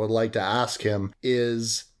questions that I would like to ask him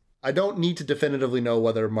is, I don't need to definitively know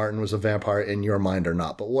whether Martin was a vampire in your mind or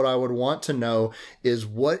not, but what I would want to know is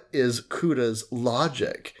what is Kura's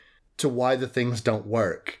logic to why the things don't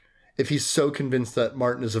work? If he's so convinced that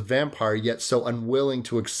Martin is a vampire, yet so unwilling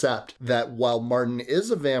to accept that while Martin is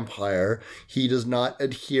a vampire, he does not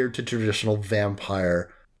adhere to traditional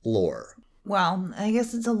vampire lore. Well, I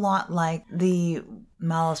guess it's a lot like the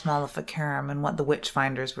Malus Maleficarum and what the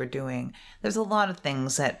Witchfinders were doing. There's a lot of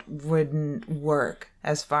things that wouldn't work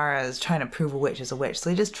as far as trying to prove a witch is a witch. So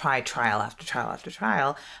they just try trial after trial after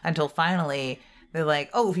trial until finally they're like,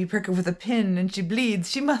 oh, if you prick her with a pin and she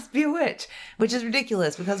bleeds, she must be a witch. Which is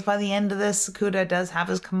ridiculous because by the end of this, Kura does have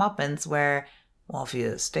his comeuppance where, well, if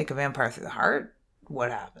you stake a vampire through the heart,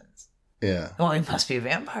 what happens? Yeah. Well, he must be a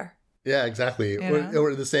vampire. Yeah, exactly.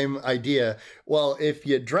 Or the same idea. Well, if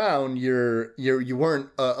you drown, you weren't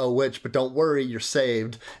a witch, but don't worry, you're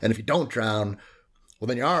saved. And if you don't drown, well,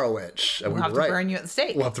 then you are a witch. We'll have to burn you at the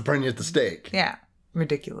stake. We'll have to burn you at the stake. Yeah.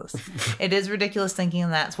 Ridiculous. It is ridiculous thinking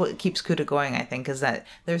that's what keeps Kura going, I think, is that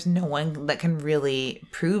there's no one that can really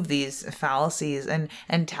prove these fallacies and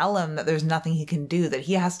tell him that there's nothing he can do, that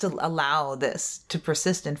he has to allow this to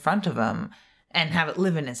persist in front of him and have it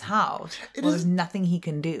live in his house. There's nothing he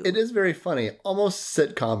can do. It is very funny, almost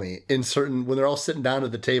sitcom-y when they're all sitting down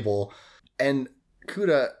at the table and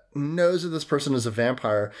Kura knows that this person is a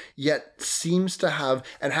vampire, yet seems to have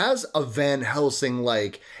and has a Van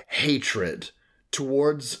Helsing-like hatred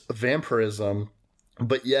towards vampirism,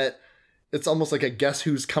 but yet it's almost like a guess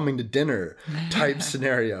who's coming to dinner type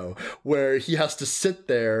scenario where he has to sit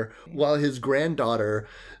there while his granddaughter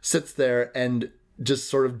sits there and just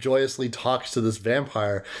sort of joyously talks to this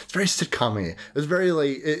vampire. It's very sitcom-y. It's very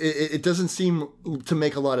like, it doesn't seem to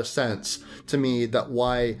make a lot of sense to me that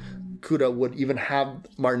why Kuda would even have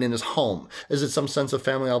Martin in his home. Is it some sense of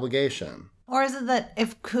family obligation? Or is it that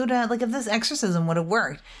if Kuda, like if this exorcism would have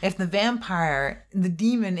worked, if the vampire, the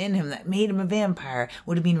demon in him that made him a vampire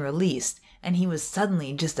would have been released and he was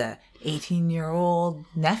suddenly just a 18-year-old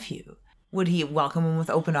nephew, would he welcome him with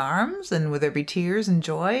open arms? And would there be tears and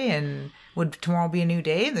joy? And would tomorrow be a new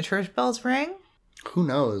day and the church bells ring? Who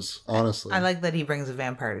knows, honestly. I like that he brings a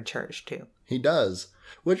vampire to church, too. He does.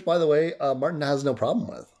 Which, by the way, Martin has no problem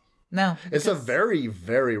with. No. It's a very,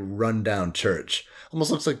 very rundown church. Almost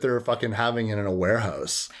looks like they're fucking having it in a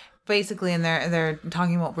warehouse. Basically, and they're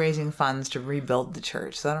talking about raising funds to rebuild the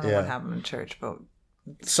church. So I don't know what happened in church, but...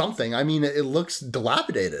 Something. I mean, it looks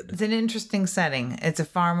dilapidated. It's an interesting setting. It's a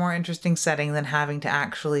far more interesting setting than having to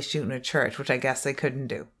actually shoot in a church, which I guess they couldn't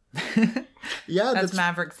do. Yeah, that's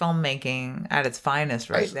Maverick filmmaking at its finest,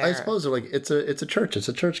 there. I suppose they're like, it's a church. It's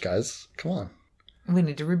a church, guys. Come on. We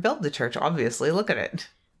need to rebuild the church. Obviously, look at it.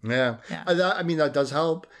 Yeah. I mean, that does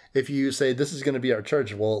help. If you say this is going to be our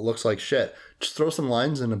church, well, it looks like shit. Just throw some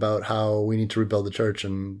lines in about how we need to rebuild the church,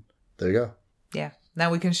 and there you go. Yeah. Now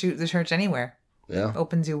we can shoot the church anywhere. Yeah.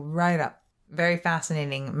 Opens you right up. Very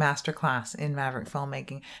fascinating masterclass in Maverick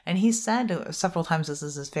filmmaking. And he said several times this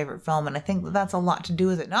is his favorite film, and I think that's a lot to do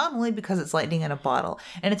with it, not only because it's lightning in a bottle,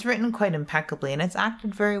 and it's written quite impeccably, and it's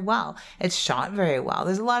acted very well. It's shot very well.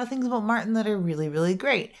 There's a lot of things about Martin that are really, really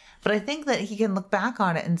great. But I think that he can look back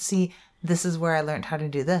on it and see, this is where I learned how to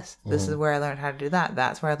do this. This is where I learned how to do that.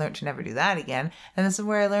 That's where I learned to never do that again. And this is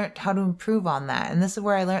where I learned how to improve on that. And this is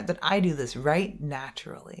where I learned that I do this right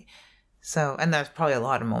naturally. So, and there's probably a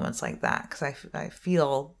lot of moments like that, because I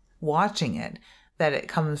feel watching it that it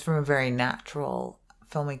comes from a very natural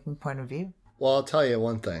filmmaking point of view. Well, I'll tell you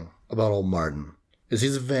one thing about old Martin, is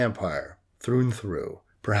he's a vampire through and through,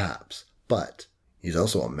 perhaps, but he's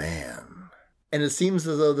also a man. And it seems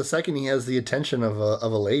as though the second he has the attention of a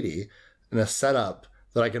lady in a setup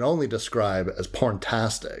that I can only describe as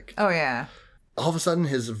porntastic. Oh, yeah. All of a sudden,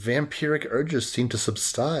 his vampiric urges seem to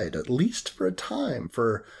subside, at least for a time,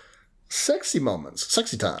 for sexy moments.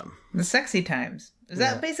 Sexy time. The sexy times. Is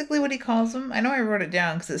that basically what he calls them? I know I wrote it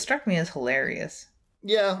down because it struck me as hilarious.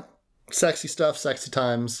 Yeah. Sexy stuff, sexy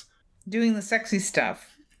times. Doing the sexy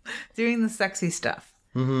stuff. Doing the sexy stuff.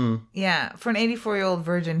 Mm-hmm. Yeah. For an 84-year-old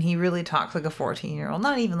virgin, he really talks like a 14-year-old.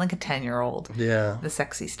 Not even like a 10-year-old. Yeah. The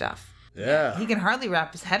sexy stuff. Yeah. He can hardly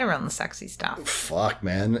wrap his head around the sexy stuff. Fuck,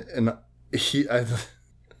 man. And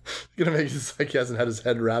gonna make it like he hasn't had his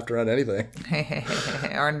head wrapped around anything.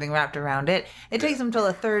 Or anything wrapped around it. It takes him till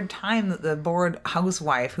the third time that the bored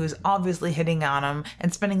housewife, who's obviously hitting on him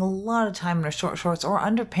and spending a lot of time in her short shorts or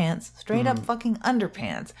underpants, straight up fucking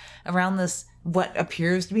underpants, around this, what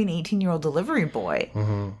appears to be an 18-year-old delivery boy.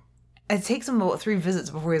 Mm-hmm. It takes him about 3 visits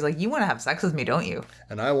before he's like, you want to have sex with me, don't you?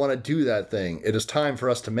 And I want to do that thing. It is time for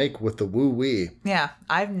us to make with the woo-wee. Yeah,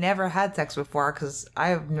 I've never had sex before because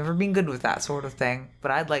I've never been good with that sort of thing.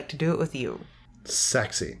 But I'd like to do it with you.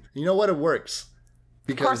 Sexy. You know what? It works.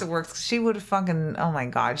 Because of course it works. She would have fucking, oh my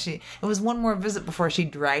God. It was one more visit before she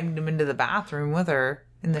dragged him into the bathroom with her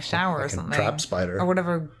in the shower or something. Trap spider. Or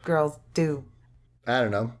whatever girls do. I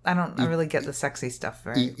don't know. I really get the sexy stuff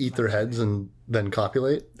very Eat their heads and then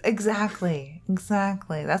copulate? Exactly.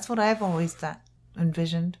 That's what I've always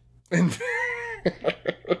envisioned.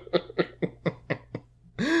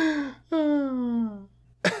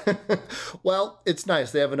 Well, it's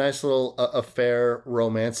nice. They have a nice little affair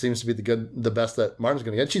romance. Seems to be the best that Martin's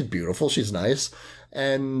going to get. She's beautiful. She's nice.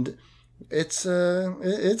 And it's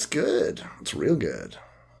good. It's real good.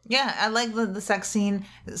 Yeah, I like the sex scene.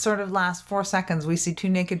 It sort of lasts 4 seconds. We see 2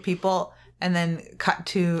 naked people and then cut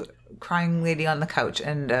to crying lady on the couch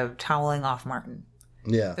and toweling off Martin.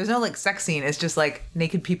 Yeah. There's no like sex scene. It's just like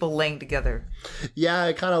naked people laying together. Yeah,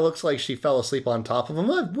 it kind of looks like she fell asleep on top of him.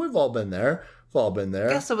 We've all been there. We've all been there.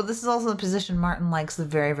 Yeah, so but this is also the position Martin likes the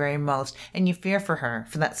very, very most. And you fear for her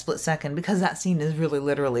for that split second because that scene is really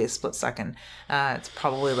literally a split second. It's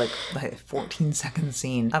probably like a 14-second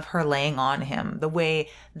scene of her laying on him the way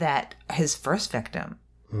that his first victim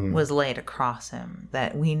was laid across him.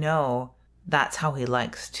 That we know that's how he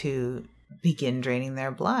likes to begin draining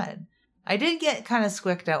their blood. I did get kind of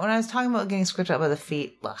squicked out when I was talking about getting squicked out by the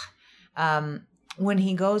feet. when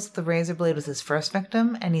he goes with the razor blade with his first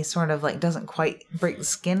victim and he sort of like doesn't quite break the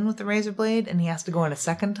skin with the razor blade and he has to go in a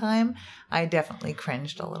second time, I definitely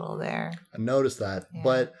cringed a little there. I noticed that. Yeah.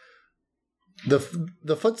 But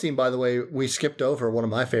the foot scene, by the way, we skipped over one of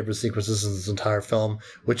my favorite sequences in this entire film,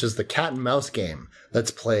 which is the cat and mouse game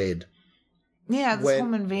that's played. Yeah, this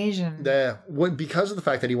home invasion. Because of the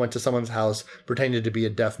fact that he went to someone's house, pretended to be a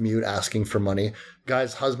deaf mute, asking for money.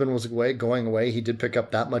 Guy's husband was going away. He did pick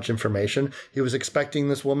up that much information. He was expecting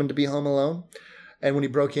this woman to be home alone. And when he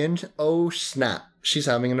broke in, oh snap, she's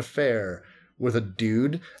having an affair with a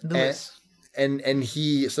dude. And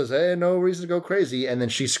he says, hey, no reason to go crazy. And then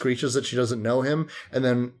she screeches that she doesn't know him. And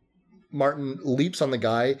then Martin leaps on the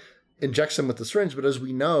guy, injects him with the syringe. But as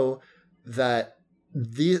we know, that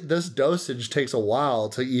this dosage takes a while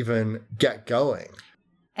to even get going.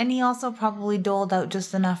 And he also probably doled out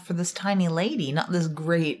just enough for this tiny lady, not this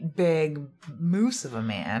great big moose of a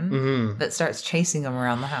man that starts chasing him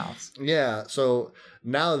around the house. Yeah, so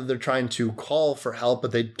now they're trying to call for help,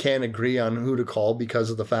 but they can't agree on who to call because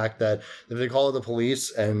of the fact that if they call the police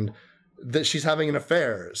and that she's having an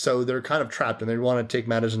affair, so they're kind of trapped and they want to take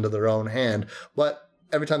matters into their own hand. But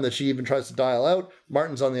every time that she even tries to dial out,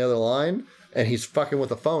 Martin's on the other line. And he's fucking with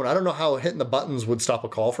the phone. I don't know how hitting the buttons would stop a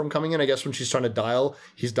call from coming in. I guess when she's trying to dial,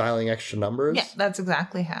 he's dialing extra numbers. Yeah, that's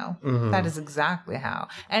exactly how. That is exactly how.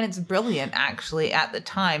 And it's brilliant, actually, at the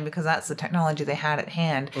time, because that's the technology they had at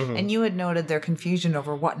hand. And you had noted their confusion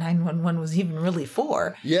over what 911 was even really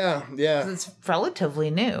for. Yeah. It's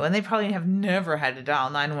relatively new. And they probably have never had to dial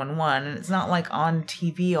 911. And it's not like on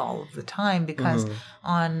TV all of the time, because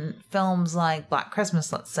on films like Black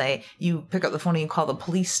Christmas, let's say, you pick up the phone and you call the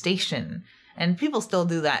police station. And people still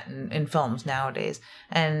do that in films nowadays.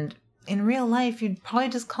 And in real life, you'd probably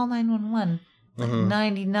just call 911. Like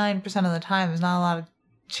 99% of the time, there's not a lot of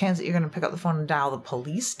chance that you're going to pick up the phone and dial the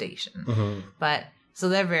police station. But so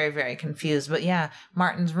they're very, very confused. But yeah,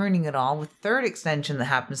 Martin's ruining it all with third extension that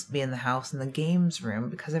happens to be in the house in the games room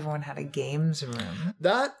because everyone had a games room.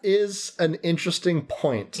 That is an interesting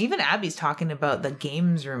point. Even Abby's talking about the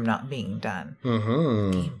games room not being done.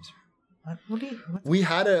 Games room. We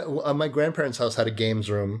had my grandparents' house had a games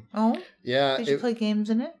room. Oh, yeah. Did you play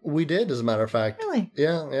games in it? We did, as a matter of fact. Really?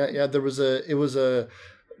 Yeah. It was a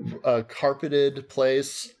carpeted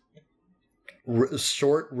place,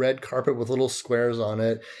 short red carpet with little squares on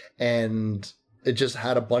it, and it just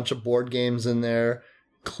had a bunch of board games in there.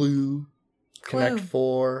 Clue. Connect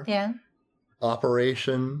 4. Yeah.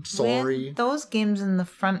 Operation. Sorry. We had those games in the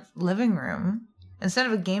front living room. Instead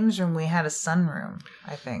of a games room, we had a sunroom,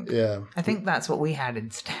 I think. Yeah. I think that's what we had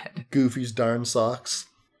instead. Goofy's Darn Socks.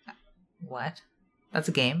 What? That's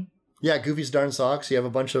a game? Yeah, Goofy's Darn Socks. You have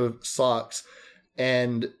a bunch of socks,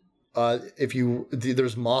 and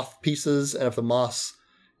there's moth pieces, and if the moths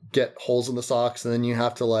get holes in the socks, and then you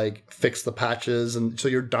have to like fix the patches, and so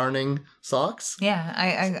you're darning socks. Yeah,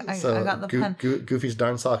 I got the pun. Goofy's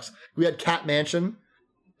Darn Socks. We had Cat Mansion.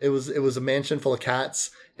 It was a mansion full of cats,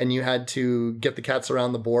 and you had to get the cats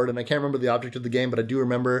around the board. And I can't remember the object of the game, but I do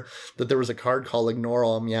remember that there was a card called Ignore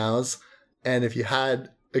All Meows. And if you had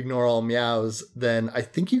Ignore All Meows, then I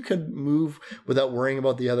think you could move without worrying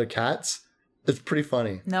about the other cats. It's pretty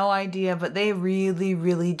funny. No idea, but they really,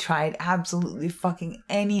 really tried absolutely fucking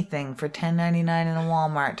anything for $10.99 in a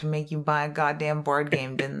Walmart to make you buy a goddamn board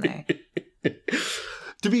game, didn't they?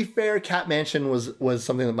 To be fair, Cat Mansion was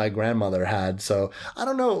something that my grandmother had. So I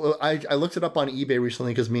don't know. I looked it up on eBay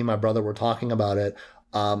recently because me and my brother were talking about it.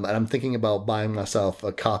 And I'm thinking about buying myself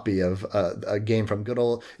a copy of a game from good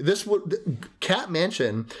old... Cat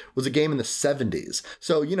Mansion was a game in the 70s.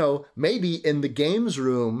 So, maybe in the games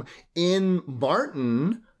room in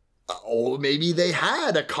Martin... maybe they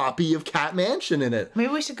had a copy of Cat Mansion in it.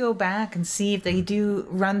 Maybe we should go back and see if they do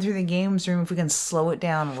run through the games room, if we can slow it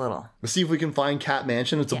down a little. Let's see if we can find Cat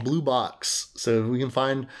Mansion. It's a blue box. So if we can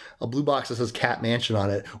find a blue box that says Cat Mansion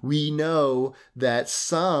on it, we know that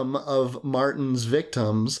some of Martin's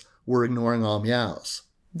victims were ignoring all meows.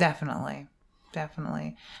 Definitely.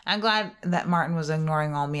 I'm glad that Martin was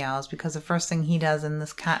ignoring all meows, because the first thing he does in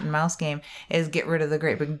this cat and mouse game is get rid of the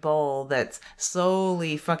great big bull that's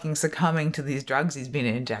slowly fucking succumbing to these drugs he's being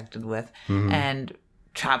injected with, and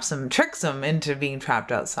tricks him into being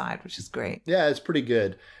trapped outside, which is great. Yeah, it's pretty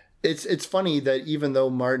good. It's funny that even though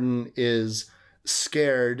Martin is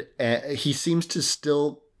scared, he seems to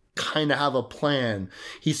still kind of have a plan.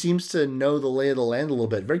 He seems to know the lay of the land a little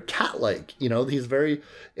bit. Very cat-like, he's very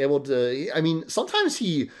able to... I mean, sometimes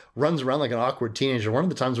he runs around like an awkward teenager. One of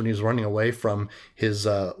the times when he was running away from his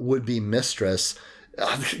would-be mistress,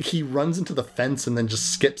 he runs into the fence and then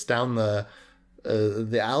just skips down the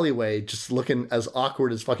the alleyway, just looking as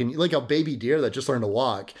awkward as fucking like a baby deer that just learned to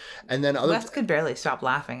walk. And then Wes could barely stop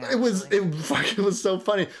laughing. Actually. It was so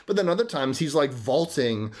funny. But then other times he's like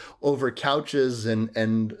vaulting over couches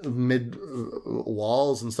and mid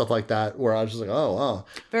walls and stuff like that, where I was just like, oh wow,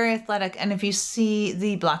 very athletic. And if you see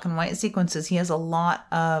the black and white sequences, he has a lot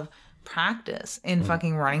of practice in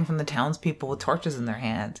fucking running from the townspeople with torches in their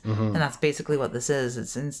hands. And that's basically what this is.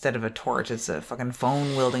 It's instead of a torch, it's a fucking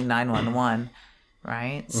phone wielding 911.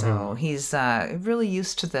 Right? So he's really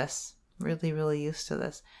used to this. Really, really used to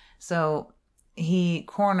this. So he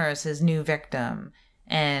corners his new victim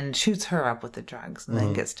and shoots her up with the drugs and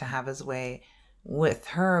then gets to have his way with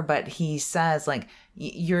her. But he says, like,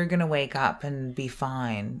 you're going to wake up and be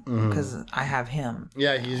fine because I have him.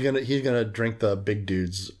 Yeah, he's gonna drink the big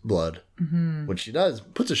dude's blood, which he does.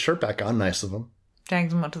 Puts his shirt back on, nice of him.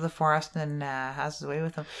 Drags him out to the forest and has his way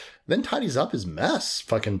with him. Then tidies up his mess.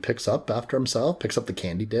 Fucking picks up after himself. Picks up the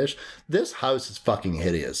candy dish. This house is fucking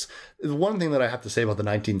hideous. One thing that I have to say about the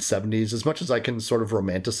 1970s, as much as I can sort of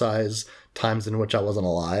romanticize times in which I wasn't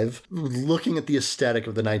alive, looking at the aesthetic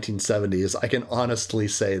of the 1970s, I can honestly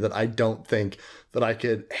say that I don't think that I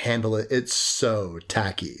could handle it. It's so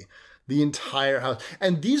tacky. The entire house.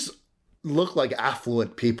 And these look like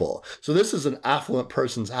affluent people. So this is an affluent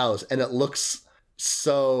person's house, and it looks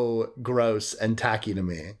so gross and tacky to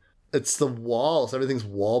me. It's the walls. Everything's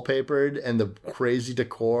wallpapered and the crazy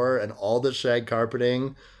decor and all the shag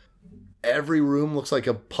carpeting. Every room looks like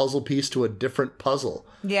a puzzle piece to a different puzzle.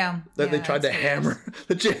 Yeah. That they tried to hammer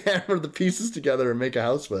the pieces together and make a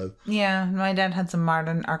house with. Yeah. My dad had some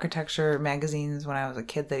modern architecture magazines when I was a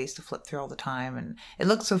kid that I used to flip through all the time. And it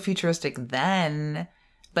looked so futuristic then.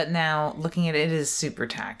 But now, looking at it, it is super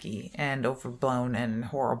tacky and overblown and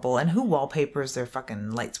horrible. And who wallpapers their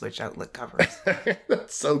fucking light switch outlet covers?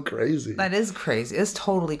 That's so crazy. That is crazy. It's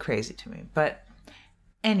totally crazy to me. But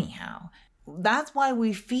anyhow, that's why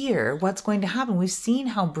we fear what's going to happen. We've seen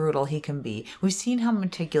how brutal he can be. We've seen how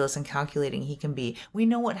meticulous and calculating he can be. We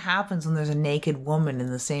know what happens when there's a naked woman in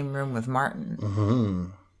the same room with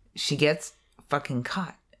Martin. She gets fucking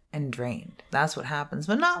cut and drained. That's what happens.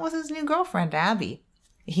 But not with his new girlfriend, Abby.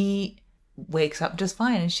 He wakes up just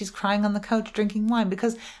fine and she's crying on the couch drinking wine,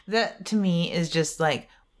 because that to me is just like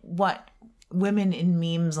what women in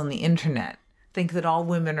memes on the internet think that all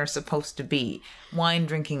women are supposed to be: wine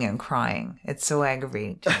drinking and crying. It's so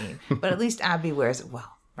aggravating to me. But at least Abby wears it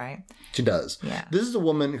well, right? She does. Yeah. This is a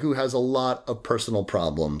woman who has a lot of personal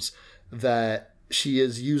problems that she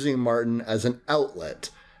is using Martin as an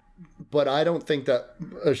outlet. But I don't think that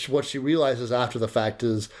what she realizes after the fact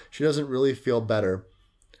is she doesn't really feel better.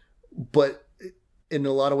 But in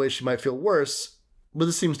a lot of ways, she might feel worse. But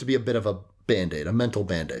this seems to be a bit of a Band-Aid, a mental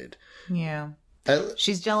Band-Aid. Yeah.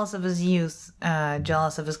 She's jealous of his youth,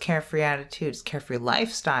 jealous of his carefree attitude, his carefree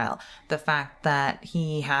lifestyle, the fact that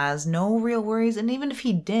he has no real worries. And even if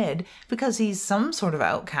he did, because he's some sort of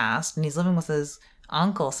outcast and he's living with his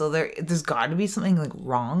uncle, so there's got to be something like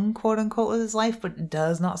wrong, quote unquote, with his life, but it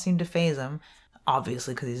does not seem to faze him,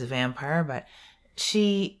 obviously because he's a vampire. But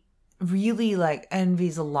she really like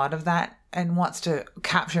envies a lot of that and wants to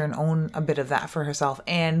capture and own a bit of that for herself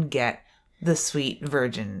and get the sweet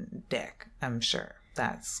virgin dick. I'm sure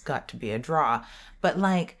that's got to be a draw. But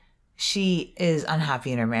like, she is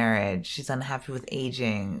unhappy in her marriage. She's unhappy with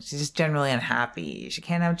aging. She's just generally unhappy. She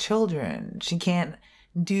can't have children. She can't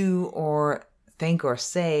do or think or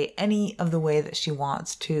say any of the way that she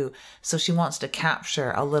wants to. So she wants to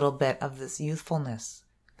capture a little bit of this youthfulness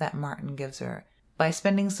that Martin gives her by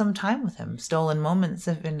spending some time with him, stolen moments,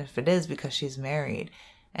 even if it is because she's married.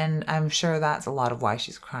 And I'm sure that's a lot of why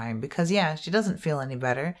she's crying, because yeah, she doesn't feel any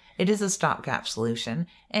better. It is a stopgap solution,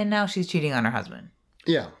 and now she's cheating on her husband.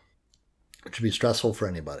 Yeah. It should be stressful for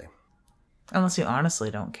anybody. Unless you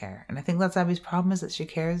honestly don't care. And I think that's Abby's problem, is that she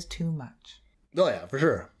cares too much. Oh yeah, for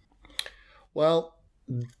sure. Well,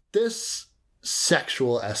 this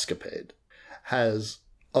sexual escapade has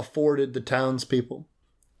afforded the townspeople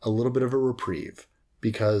a little bit of a reprieve,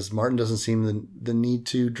 because Martin doesn't seem the need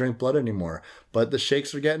to drink blood anymore. But the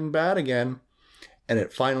shakes are getting bad again, and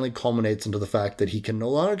it finally culminates into the fact that he can no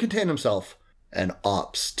longer contain himself and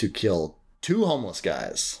opts to kill 2 homeless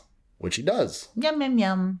guys, which he does. Yum, yum,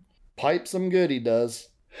 yum. Pipes him good, he does.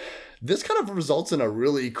 This kind of results in a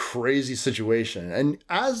really crazy situation. And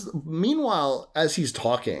meanwhile, as he's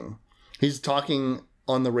talking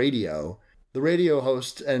on the radio. The radio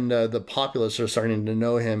host and the populace are starting to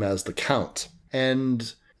know him as the Count.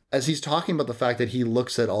 And as he's talking about the fact that he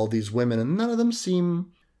looks at all these women and none of them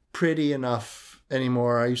seem pretty enough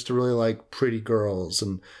anymore. I used to really like pretty girls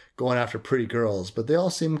and going after pretty girls, but they all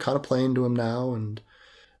seem kind of plain to him now. And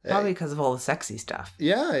Probably because of all the sexy stuff.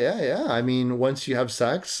 Yeah. I mean, once you have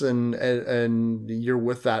sex and you're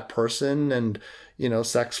with that person, and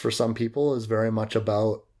sex for some people is very much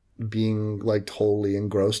about being like totally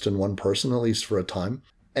engrossed in one person, at least for a time.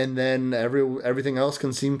 And then everything else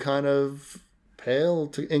can seem kind of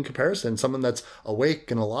pale in comparison. Someone that's awake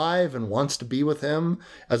and alive and wants to be with him,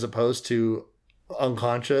 as opposed to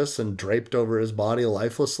unconscious and draped over his body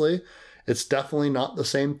lifelessly. It's definitely not the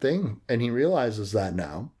same thing. And he realizes that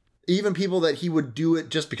now. Even people that he would do it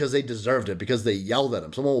just because they deserved it, because they yelled at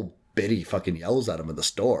him. Some old biddy fucking yells at him in the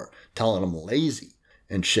store, telling him lazy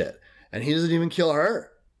and shit. And he doesn't even kill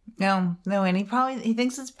her. No. And he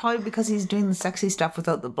thinks it's probably because he's doing the sexy stuff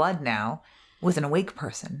without the blood now, with an awake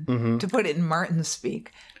person, to put it in Martin's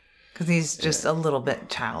speak. Because he's just a little bit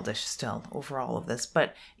childish still over all of this.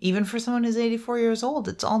 But even for someone who's 84 years old,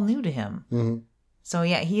 it's all new to him. Mm-hmm. So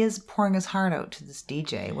yeah, he is pouring his heart out to this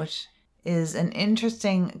DJ, which is an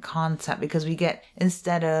interesting concept because we get,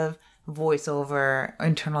 instead of voiceover,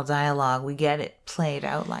 internal dialogue, we get it played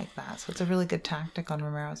out like that. So it's a really good tactic on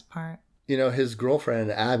Romero's part. His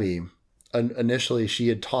girlfriend, Abby, initially she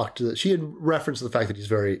had referenced the fact that he's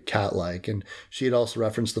very cat-like, and she had also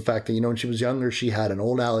referenced the fact that, when she was younger, she had an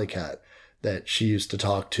old alley cat that she used to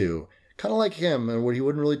talk to, kind of like him, and where he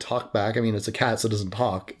wouldn't really talk back. I mean, it's a cat, so it doesn't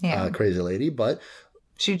talk, crazy lady, but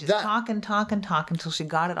she just talk until she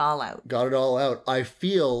got it all out. Got it all out. I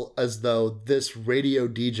feel as though this radio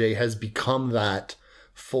DJ has become that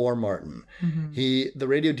for Martin. Mm-hmm. The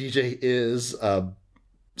radio DJ is a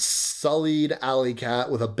sullied alley cat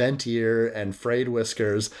with a bent ear and frayed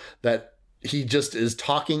whiskers that he just is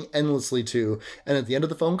talking endlessly to. And at the end of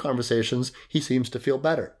the phone conversations, he seems to feel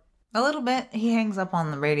better. A little bit. He hangs up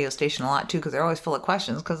on the radio station a lot, too, because they're always full of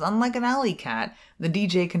questions. Because unlike an alley cat, the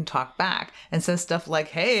DJ can talk back and says stuff like,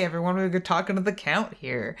 hey, everyone, we're talking to the count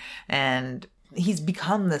here. And he's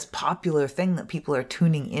become this popular thing that people are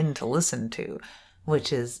tuning in to listen to,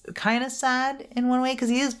 which is kind of sad in one way, because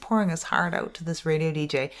he is pouring his heart out to this radio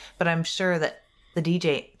DJ. But I'm sure that the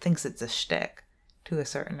DJ thinks it's a shtick to a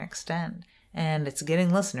certain extent. And it's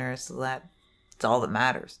getting listeners, so that's all that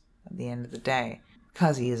matters at the end of the day.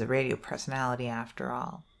 Because he is a radio personality after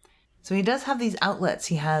all. So he does have these outlets.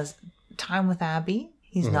 He has time with Abby.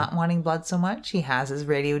 He's not wanting blood so much. He has his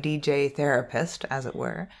radio DJ therapist, as it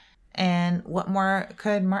were. And what more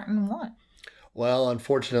could Martin want? Well,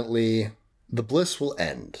 unfortunately, the bliss will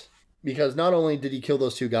end. Because not only did he kill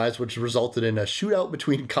those two guys, which resulted in a shootout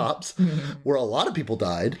between cops where a lot of people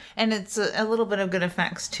died. And it's a little bit of good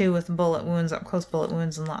effects, too, with bullet wounds, up-close bullet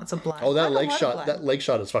wounds, and lots of blood. Oh, that leg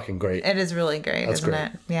shot is fucking great. It is really great, isn't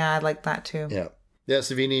it? Yeah, I like that, too. Yeah. Yeah,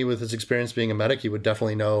 Savini, with his experience being a medic, he would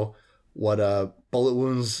definitely know what bullet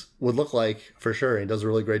wounds would look like, for sure. He does a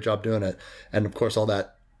really great job doing it. And, of course, all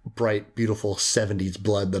that bright, beautiful 70s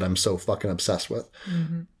blood that I'm so fucking obsessed with.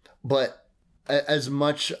 Mm-hmm. But as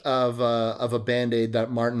much of a Band-Aid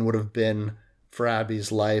that Martin would have been for Abby's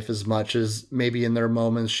life, as much as maybe in their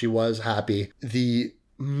moments she was happy, the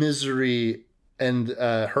misery and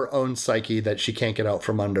her own psyche that she can't get out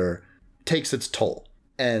from under takes its toll,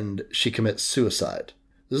 and she commits suicide.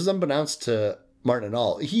 This is unbeknownst to Martin at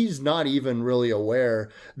all. He's not even really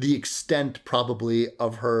aware the extent probably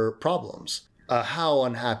of her problems, how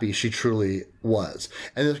unhappy she truly was.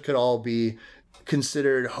 And this could all be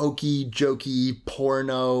considered hokey, jokey,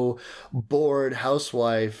 porno, bored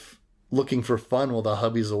housewife looking for fun while the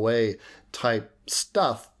hubby's away type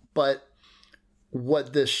stuff. But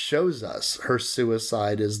what this shows us, her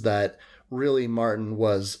suicide, is that really Martin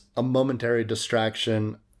was a momentary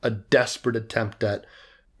distraction, a desperate attempt at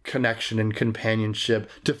connection and companionship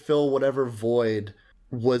to fill whatever void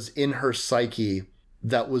was in her psyche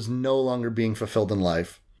that was no longer being fulfilled in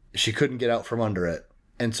life. She couldn't get out from under it.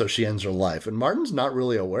 And so she ends her life. And Martin's not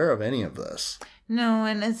really aware of any of this. No,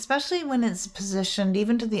 and especially when it's positioned,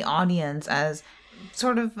 even to the audience, as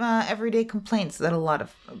sort of everyday complaints that a lot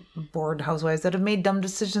of bored housewives that have made dumb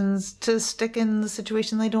decisions to stick in the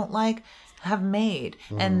situation they don't like have made.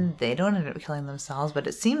 And they don't end up killing themselves. But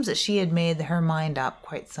it seems that she had made her mind up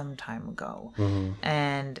quite some time ago.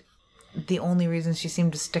 And the only reason she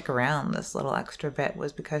seemed to stick around this little extra bit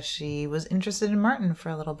was because she was interested in Martin for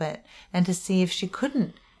a little bit, and to see if she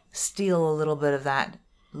couldn't steal a little bit of that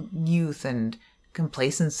youth and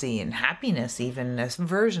complacency and happiness, even a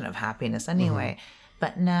version of happiness anyway.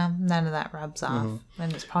 But no, none of that rubs off,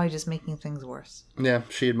 and it's probably just making things worse. Yeah,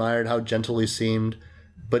 she admired how gentle he seemed,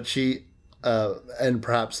 but she, and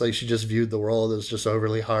perhaps like she just viewed the world as just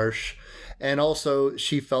overly harsh. And also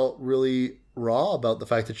she felt really raw about the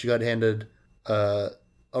fact that she got handed a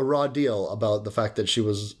raw deal about the fact that she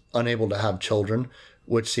was unable to have children,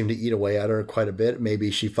 which seemed to eat away at her quite a bit.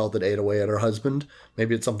 Maybe she felt it ate away at her husband.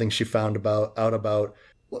 Maybe it's something she found out about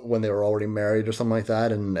when they were already married or something like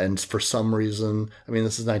that. And for some reason, I mean,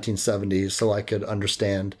 this is 1970s, so I could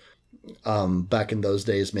understand back in those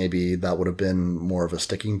days, maybe that would have been more of a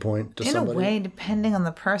sticking point to somebody. In a way, depending on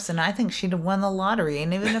the person, I think she'd have won the lottery.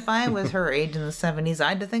 And even if I was her age in the 70s,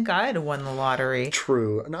 I'd think I'd have won the lottery.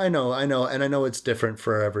 True. And I know. And I know it's different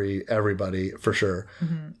for everybody, for sure.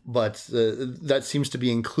 Mm-hmm. But that seems to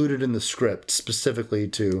be included in the script specifically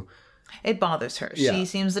to... It bothers her. Yeah. She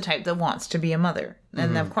seems the type that wants to be a mother.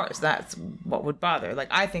 And of course, that's what would bother. Like,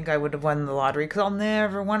 I think I would have won the lottery because I'll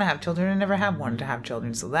never want to have children and never have wanted to have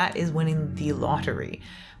children. So that is winning the lottery.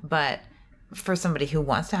 But for somebody who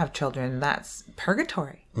wants to have children, that's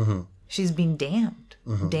purgatory. Mm-hmm. She's being damned.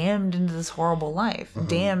 Mm-hmm. Damned into this horrible life. Mm-hmm.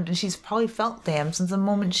 Damned. And she's probably felt damned since the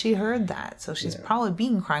moment she heard that. So she's probably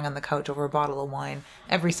been crying on the couch over a bottle of wine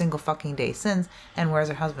every single fucking day since. And where's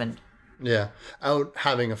her husband? Yeah, out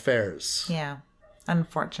having affairs. Yeah,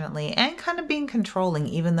 unfortunately. And kind of being controlling,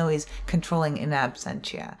 even though he's controlling in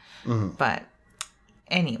absentia. Mm-hmm. But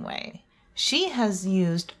anyway, she has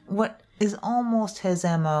used what is almost his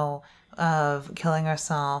MO of killing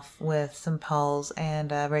herself with some pills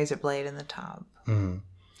and a razor blade in the tub. Mm-hmm.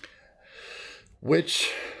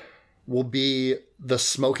 Which will be the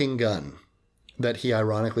smoking gun that he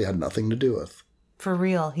ironically had nothing to do with. For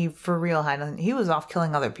real, he had nothing. He was off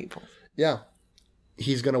killing other people. Yeah.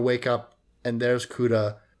 He's going to wake up and there's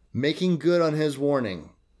Kuda making good on his warning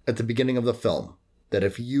at the beginning of the film that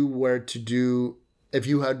if you were to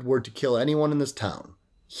kill anyone in this town,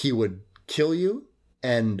 he would kill you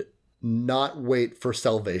and not wait for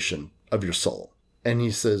salvation of your soul. And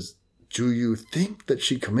he says, "Do you think that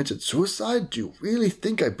she committed suicide? Do you really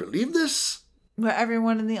think I believe this?" Where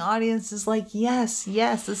everyone in the audience is like, yes,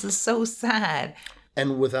 this is so sad.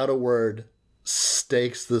 And without a word,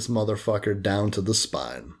 stakes this motherfucker down to the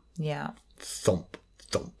spine. Yeah. Thump,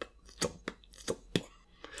 thump, thump, thump.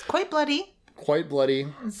 Quite bloody. Quite bloody.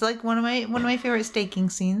 It's like one of my favorite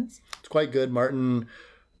staking scenes. It's quite good. Martin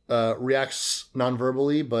reacts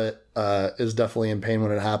non-verbally, but is definitely in pain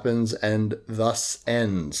when it happens, and thus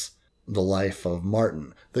ends the life of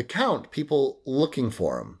Martin. The Count, people looking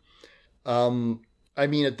for him. I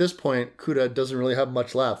mean, at this point, Kuda doesn't really have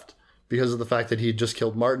much left because of the fact that he had just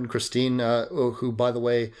killed Martin. Christine, who, by the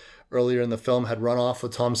way, earlier in the film had run off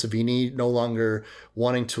with Tom Savini, no longer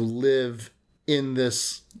wanting to live in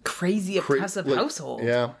this crazy oppressive household.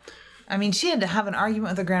 Yeah. I mean, she had to have an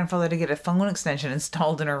argument with her grandfather to get a phone extension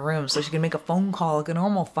installed in her room so she could make a phone call like a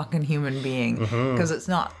normal fucking human being. Because it's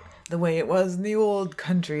not the way it was in the old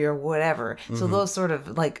country or whatever. So those sort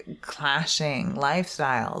of like clashing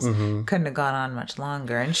lifestyles couldn't have gone on much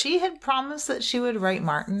longer. And she had promised that she would write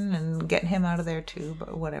Martin and get him out of there too,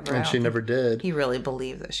 but whatever. And she never did. He really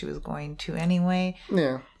believed that she was going to anyway.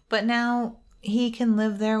 Yeah. But now he can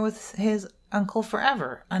live there with his uncle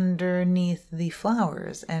forever underneath the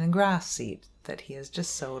flowers and grass seed that he has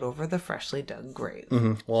just sowed over the freshly dug grave.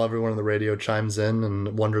 While everyone on the radio chimes in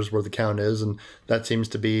and wonders where the Count is, and that seems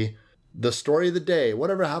to be the story of the day.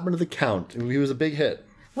 Whatever happened to the Count? He was a big hit.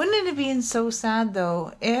 Wouldn't it have been so sad,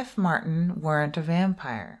 though, if Martin weren't a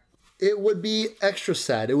vampire? It would be extra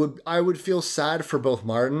sad. I would feel sad for both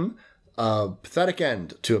Martin, a pathetic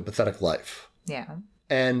end to a pathetic life. Yeah.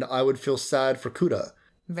 And I would feel sad for Kuda.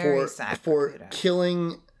 Very sad for Kuda.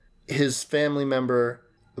 Killing his family member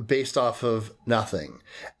based off of nothing.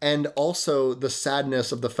 And also the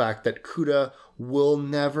sadness of the fact that Kuda will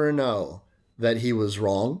never know that he was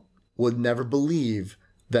wrong, would never believe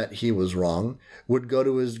that he was wrong, would go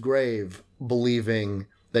to his grave believing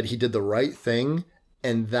that he did the right thing,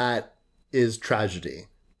 and that is tragedy.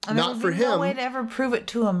 And not for him. There's no way to ever prove it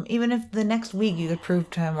to him, even if the next week you could prove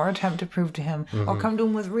to him or attempt to prove to him or come to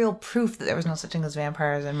him with real proof that there was no such thing as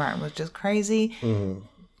vampires and Martin was just crazy.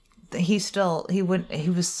 He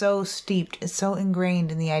was so steeped, so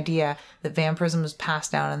ingrained in the idea that vampirism was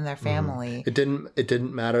passed down in their family. It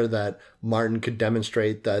didn't matter that Martin could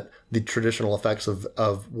demonstrate that the traditional effects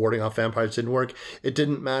of warding off vampires didn't work. It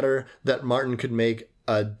didn't matter that Martin could make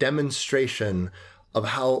a demonstration of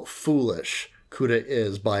how foolish Kuda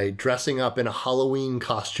is by dressing up in a Halloween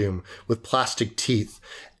costume with plastic teeth,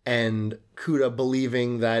 and Kuda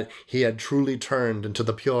believing that he had truly turned into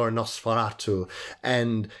the pure Nosferatu,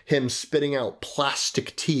 and him spitting out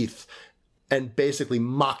plastic teeth and basically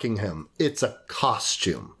mocking him. It's a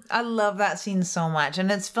costume. I love that scene so much.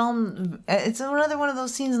 And it's another one of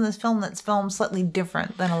those scenes in this film that's filmed slightly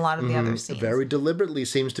different than a lot of the other scenes. Very deliberately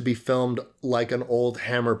seems to be filmed like an old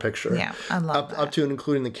Hammer picture. Yeah, I love that. Up to and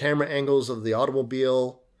including the camera angles of the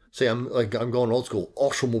automobile, say I'm going old school,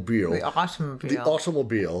 automobile. The automobile. The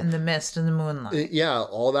automobile. And the mist and the moonlight. Yeah,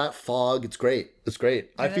 all that fog. It's great. It's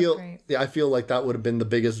great. I feel like that would have been the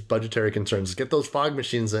biggest budgetary concerns. Get those fog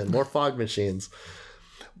machines in. More fog machines.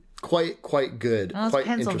 Quite good. Well, it's quite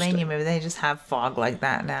Pennsylvania. Maybe they just have fog like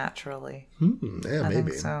that naturally. Yeah, I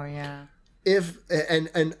maybe. think so, yeah. If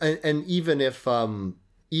and even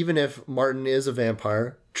if Martin is a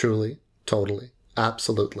vampire, truly, totally,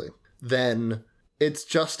 absolutely, then it's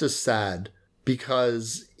just as sad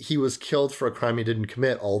because he was killed for a crime he didn't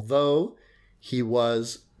commit, although he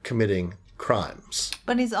was committing crimes.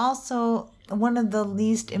 But he's also one of the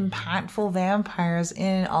least impactful vampires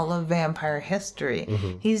in all of vampire history.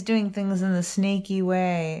 He's doing things in the snaky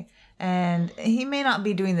way, and he may not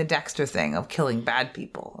be doing the Dexter thing of killing bad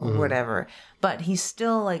people or whatever, but he's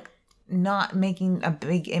still like not making a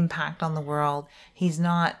big impact on the world. He's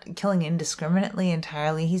not killing indiscriminately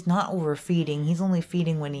entirely. He's not overfeeding. He's only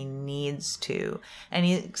feeding when he needs to. And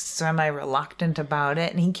he's semi-reluctant about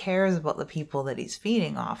it. And he cares about the people that he's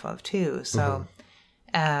feeding off of too. So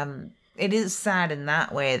it is sad in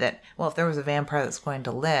that way that, well, if there was a vampire that's going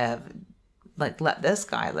to live, like let this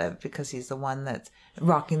guy live because he's the one that's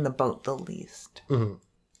rocking the boat the least.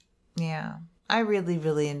 Yeah. I really,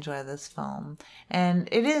 really enjoy this film. And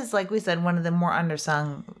it is, like we said, one of the more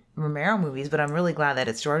undersung Romero movies, but I'm really glad that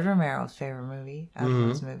it's George Romero's favorite movie out of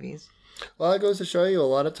those movies. Well, it goes to show you a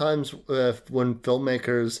lot of times when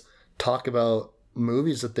filmmakers talk about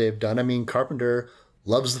movies that they've done, I mean, Carpenter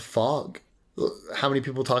loves The Fog. How many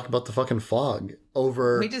people talk about the fucking Fog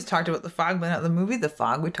over... We just talked about The Fog, but not the movie The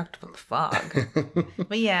Fog. We talked about The Fog.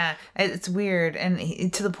 But yeah, it's weird.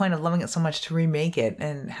 And to the point of loving it so much to remake it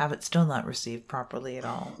and have it still not received properly at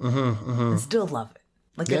all. And still love it.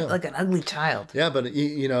 Like an ugly child. Yeah, but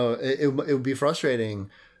it would be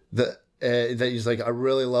frustrating that he's like, I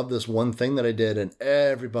really love this one thing that I did, and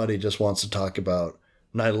everybody just wants to talk about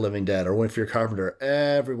Night of the Living Dead or Winfield Carpenter.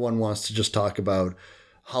 Everyone wants to just talk about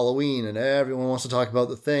Halloween, and everyone wants to talk about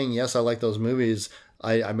The Thing. Yes, I like those movies.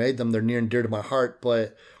 I made them. They're near and dear to my heart,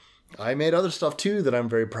 but I made other stuff too that I'm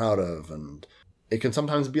very proud of. And it can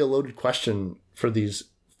sometimes be a loaded question for these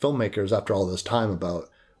filmmakers after all this time about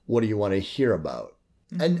what do you want to hear about?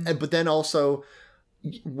 But then also,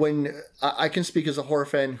 when I can speak as a horror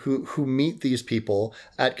fan who meet these people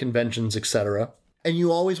at conventions, etc., and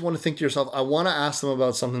you always want to think to yourself, I want to ask them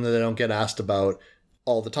about something that they don't get asked about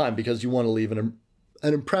all the time, because you want to leave an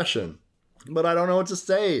impression. But I don't know what to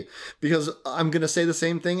say, because I'm going to say the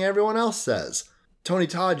same thing everyone else says. Tony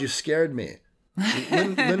Todd, you scared me.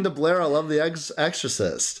 Linda Blair, I love The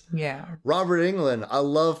Exorcist. Yeah. Robert Englund, I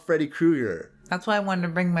love Freddy Krueger. That's why I wanted to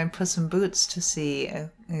bring my Puss in Boots to see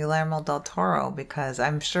Guillermo del Toro, because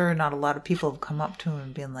I'm sure not a lot of people have come up to him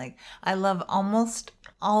and been like, I love almost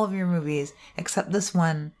all of your movies, except this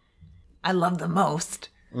one I love the most.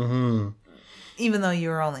 Even though you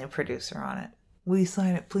were only a producer on it. Will you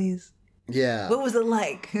sign it, please? Yeah. What was it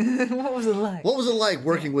like? What was it like? What was it like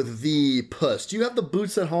working with the Puss? Do you have the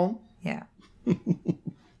boots at home? Yeah.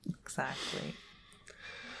 Exactly.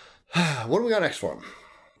 What do we got next for him?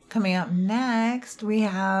 Coming up next, we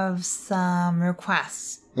have some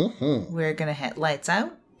requests. We're going to hit Lights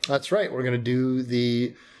Out. That's right. We're going to do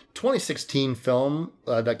the 2016 film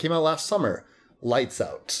that came out last summer, Lights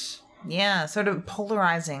Out. Yeah, sort of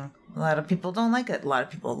polarizing. A lot of people don't like it. A lot of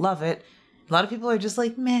people love it. A lot of people are just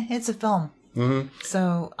like, meh, it's a film.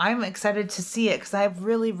 So I'm excited to see it because I've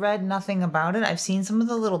really read nothing about it. I've seen some of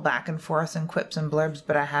the little back and forth and quips and blurbs,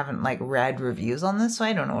 but I haven't read reviews on this, so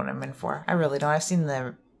I don't know what I'm in for. I really don't. I've seen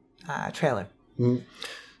the trailer.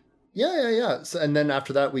 Yeah. So, and then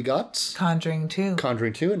after that, we got Conjuring 2.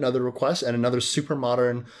 Conjuring 2, another request, and another super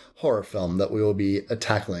modern horror film that we will be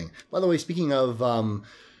tackling. By the way, speaking of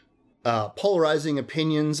polarizing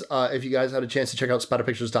opinions, if you guys had a chance to check out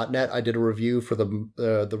splatterpictures.net, I did a review for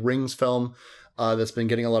the Rings film that's been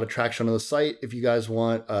getting a lot of traction on the site. If you guys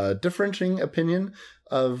want a differing opinion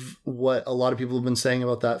of what a lot of people have been saying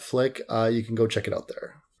about that flick, you can go check it out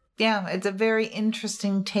there. Yeah, it's a very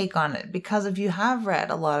interesting take on it, because if you have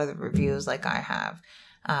read a lot of the reviews like I have,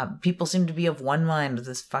 people seem to be of one mind with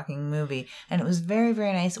this fucking movie. And it was very,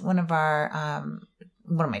 very nice. One of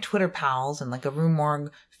my Twitter pals and a Rue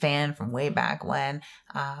Morgue fan from way back when,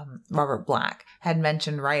 Robert Black, had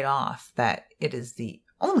mentioned right off that it is the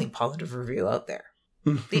only positive review out there.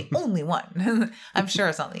 The only one. I'm sure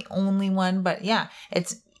it's not the only one, but yeah,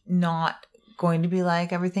 it's not going to be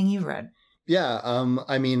like everything you've read. Yeah,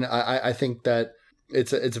 I mean, I think that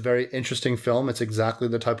it's a very interesting film. It's exactly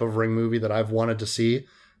the type of Ring movie that I've wanted to see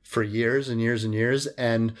for years and years and years.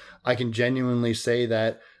 And I can genuinely say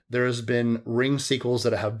that there has been Ring sequels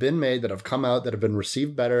that have been made, that have come out, that have been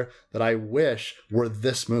received better, that I wish were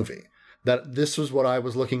this movie. That this was what I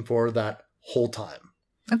was looking for that whole time.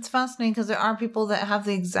 It's fascinating because there are people that have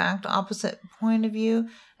the exact opposite point of view.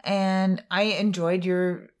 And I enjoyed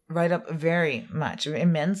your write-up very much,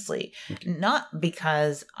 immensely. Not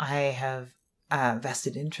because I have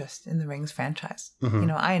vested interest in the Rings franchise. Mm-hmm. You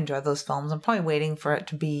know, I enjoy those films. I'm probably waiting for it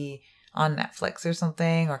to be on Netflix or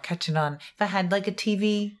something, or catching on. If I had like a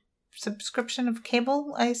TV subscription of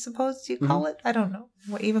cable, I suppose you call it. I don't know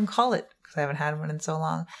what you even call it because I haven't had one in so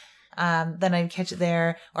long. Then I'd catch it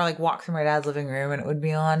there, or like walk through my dad's living room and it would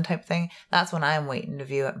be on type thing. That's when I'm waiting to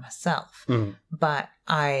view it myself. But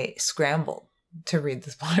I scrambled to read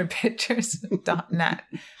the SplatterPictures.net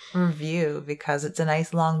review because it's a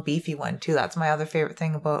nice long beefy one too. That's my other favorite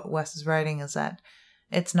thing about Wes's writing, is that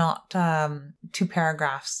it's not 2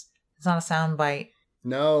 paragraphs. It's not a sound bite.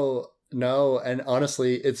 No. And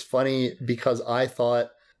honestly, it's funny because I thought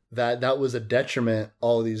that was a detriment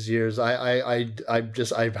all these years. I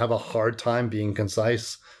have a hard time being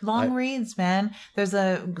concise. Long reads, man. There's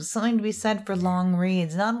something to be said for long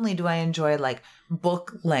reads. Not only do I enjoy like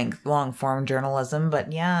book length, long form journalism,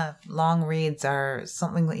 but yeah, long reads are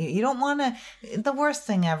something that you don't want to. The worst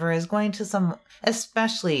thing ever is going to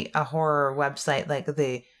especially a horror website like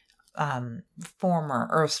the former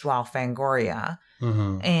erstwhile Fangoria,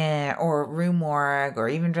 or Rue Morgue, or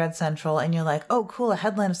even Dread Central, and you're like, oh cool, a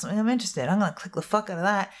headline of something I'm interested in. I'm gonna click the fuck out of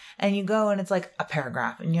that, and you go and it's like a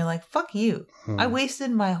paragraph, and you're like, fuck you. I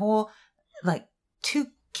wasted my whole like 2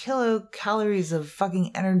 kilocalories of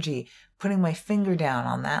fucking energy putting my finger down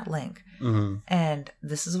on that link, and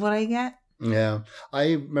this is what I get. Yeah,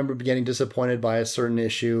 I remember getting disappointed by a certain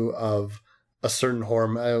issue of a certain horror.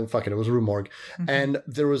 It was Rue Morgue, and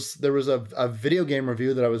there was a video game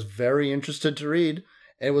review that I was very interested to read,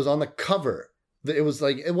 and it was on the cover. It was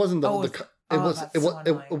like it wasn't it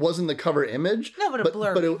wasn't the cover image. No, but a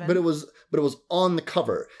blurb. But it was on the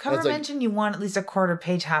cover. Cover mentioned you want at least a quarter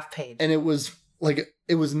page, half page, and it was like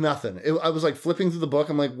it was nothing. I was like flipping through the book.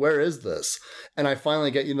 I'm like, where is this? And I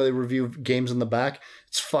finally get they review games in the back.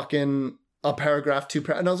 It's fucking a paragraph, 2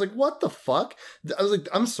 paragraphs. And I was like, what the fuck? I was like,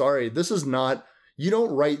 I'm sorry. This is not, you don't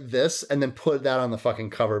write this and then put that on the fucking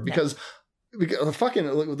cover because the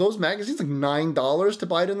fucking, those magazines, like $9 to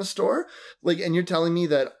buy it in the store. Like, and you're telling me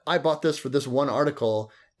that I bought this for this one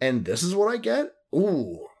article and this is what I get?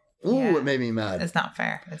 Ooh, it made me mad. It's not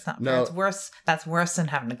fair. It's not fair. It's worse. That's worse than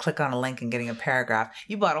having to click on a link and getting a paragraph.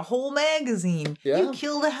 You bought a whole magazine. Yeah. You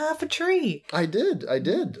killed a half a tree. I did.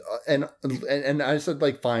 And I said,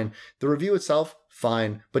 like, fine. The review itself,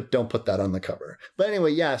 fine, but don't put that on the cover. But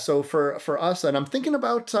anyway, yeah, so for us, and I'm thinking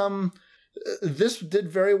about this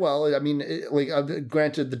did very well. I mean,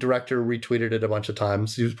 granted, the director retweeted it a bunch of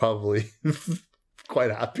times. He was probably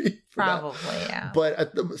quite happy. Probably, yeah.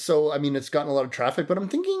 But so I mean, it's gotten a lot of traffic. But I'm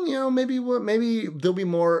thinking, maybe there'll be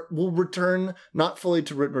more. We'll return not fully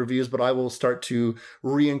to written reviews, but I will start to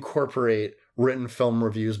reincorporate written film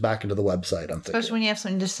reviews back into the website. I'm thinking, especially when you have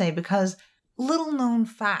something to say, because little known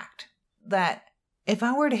fact that if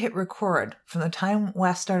I were to hit record from the time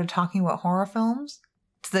Wes started talking about horror films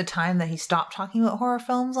to the time that he stopped talking about horror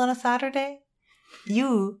films on a Saturday,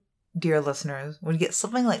 you, dear listeners, would get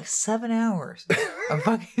something like 7 hours of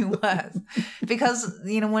fucking Wes. Because,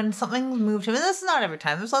 when something's moved him, and this is not every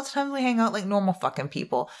time, there's lots of times we hang out like normal fucking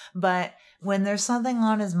people, but when there's something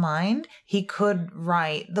on his mind, he could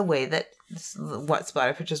write the way that what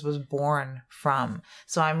Splatter Pictures was born from.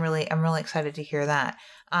 So I'm really excited to hear that.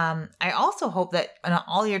 I also hope that not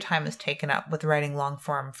all your time is taken up with writing long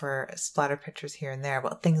form for Splatter Pictures here and there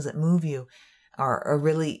about things that move you or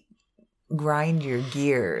really grind your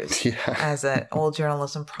gears, as an old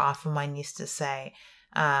journalism prof of mine used to say.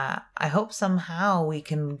 I hope somehow we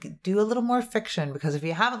can do a little more fiction, because if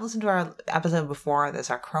you haven't listened to our episode before this,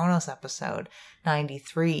 our Kronos episode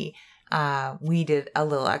 93, we did a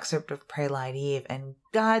little excerpt of Pray Light Eve, and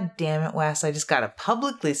god damn it, Wes, I just gotta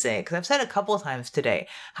publicly say, because I've said a couple of times today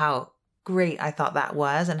how great I thought that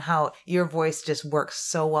was, and how your voice just works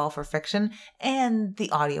so well for fiction, and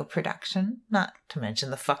the audio production, not to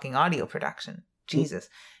mention the fucking audio production. Jesus.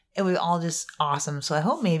 It was all just awesome. So I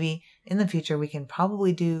hope maybe in the future we can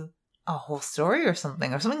probably do a whole story or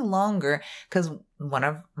something longer, because one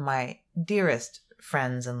of my dearest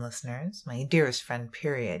friends and listeners, my dearest friend,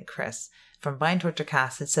 period, Chris, from Bind Torture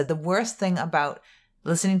Cast, had said the worst thing about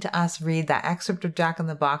listening to us read that excerpt of Jack in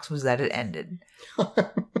the Box was that it ended.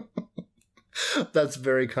 That's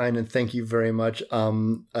very kind, and thank you very much.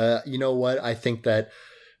 You know what? I think that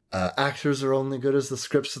actors are only good as the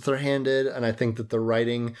scripts that they're handed, and I think that the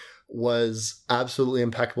writing was absolutely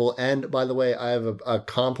impeccable. And by the way, I have a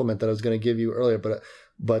compliment that I was going to give you earlier, but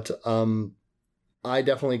I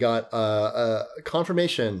definitely got a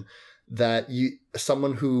confirmation that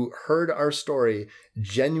someone who heard our story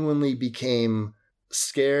genuinely became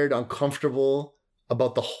scared, uncomfortable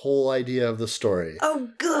about the whole idea of the story. Oh,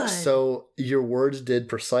 good. So your words did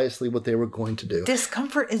precisely what they were going to do.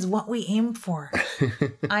 Discomfort is what we aim for.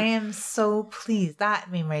 I am so pleased. That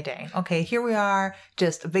made my day. Okay, here we are.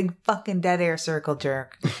 Just a big fucking dead air circle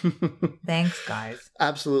jerk. Thanks, guys.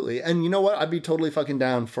 Absolutely. And you know what? I'd be totally fucking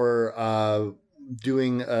down for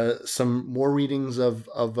doing some more readings of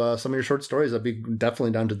some of your short stories. I'd be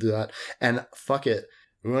definitely down to do that. And fuck it.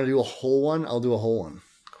 If we want to do a whole one, I'll do a whole one.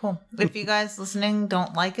 Cool. If you guys listening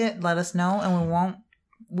don't like it, let us know, and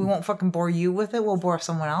we won't fucking bore you with it. We'll bore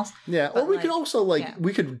someone else. Yeah, or we could also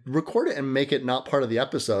we could record it and make it not part of the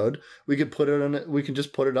episode. We could put it on. We can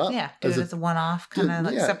just put it up. Yeah, do it as a one-off kind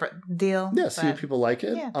of separate deal. Yeah, see if people like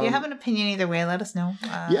it. Yeah, if you have an opinion either way, let us know.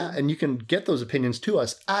 Yeah, and you can get those opinions to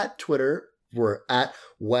us at Twitter. We're at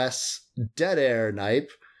Wes Dead Air Knipe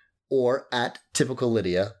or at Typical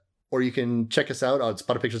Lydia. Or you can check us out on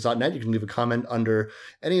spotterpictures.net. You can leave a comment under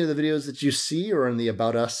any of the videos that you see or in the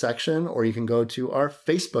About Us section. Or you can go to our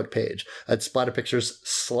Facebook page at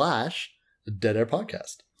spotterpictures/Dead Air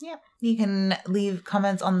Podcast. Yeah. You can leave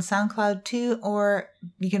comments on the SoundCloud too. Or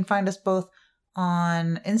you can find us both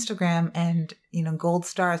on Instagram and, gold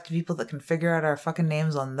stars to people that can figure out our fucking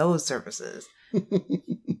names on those services.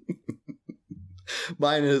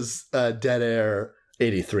 Mine is Dead Air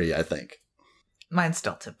 83, I think. Mine's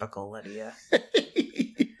still Typical Lydia.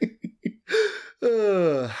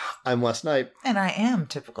 I'm Wes Knipe. And I am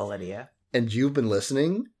Typical Lydia. And you've been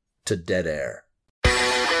listening to Dead Air.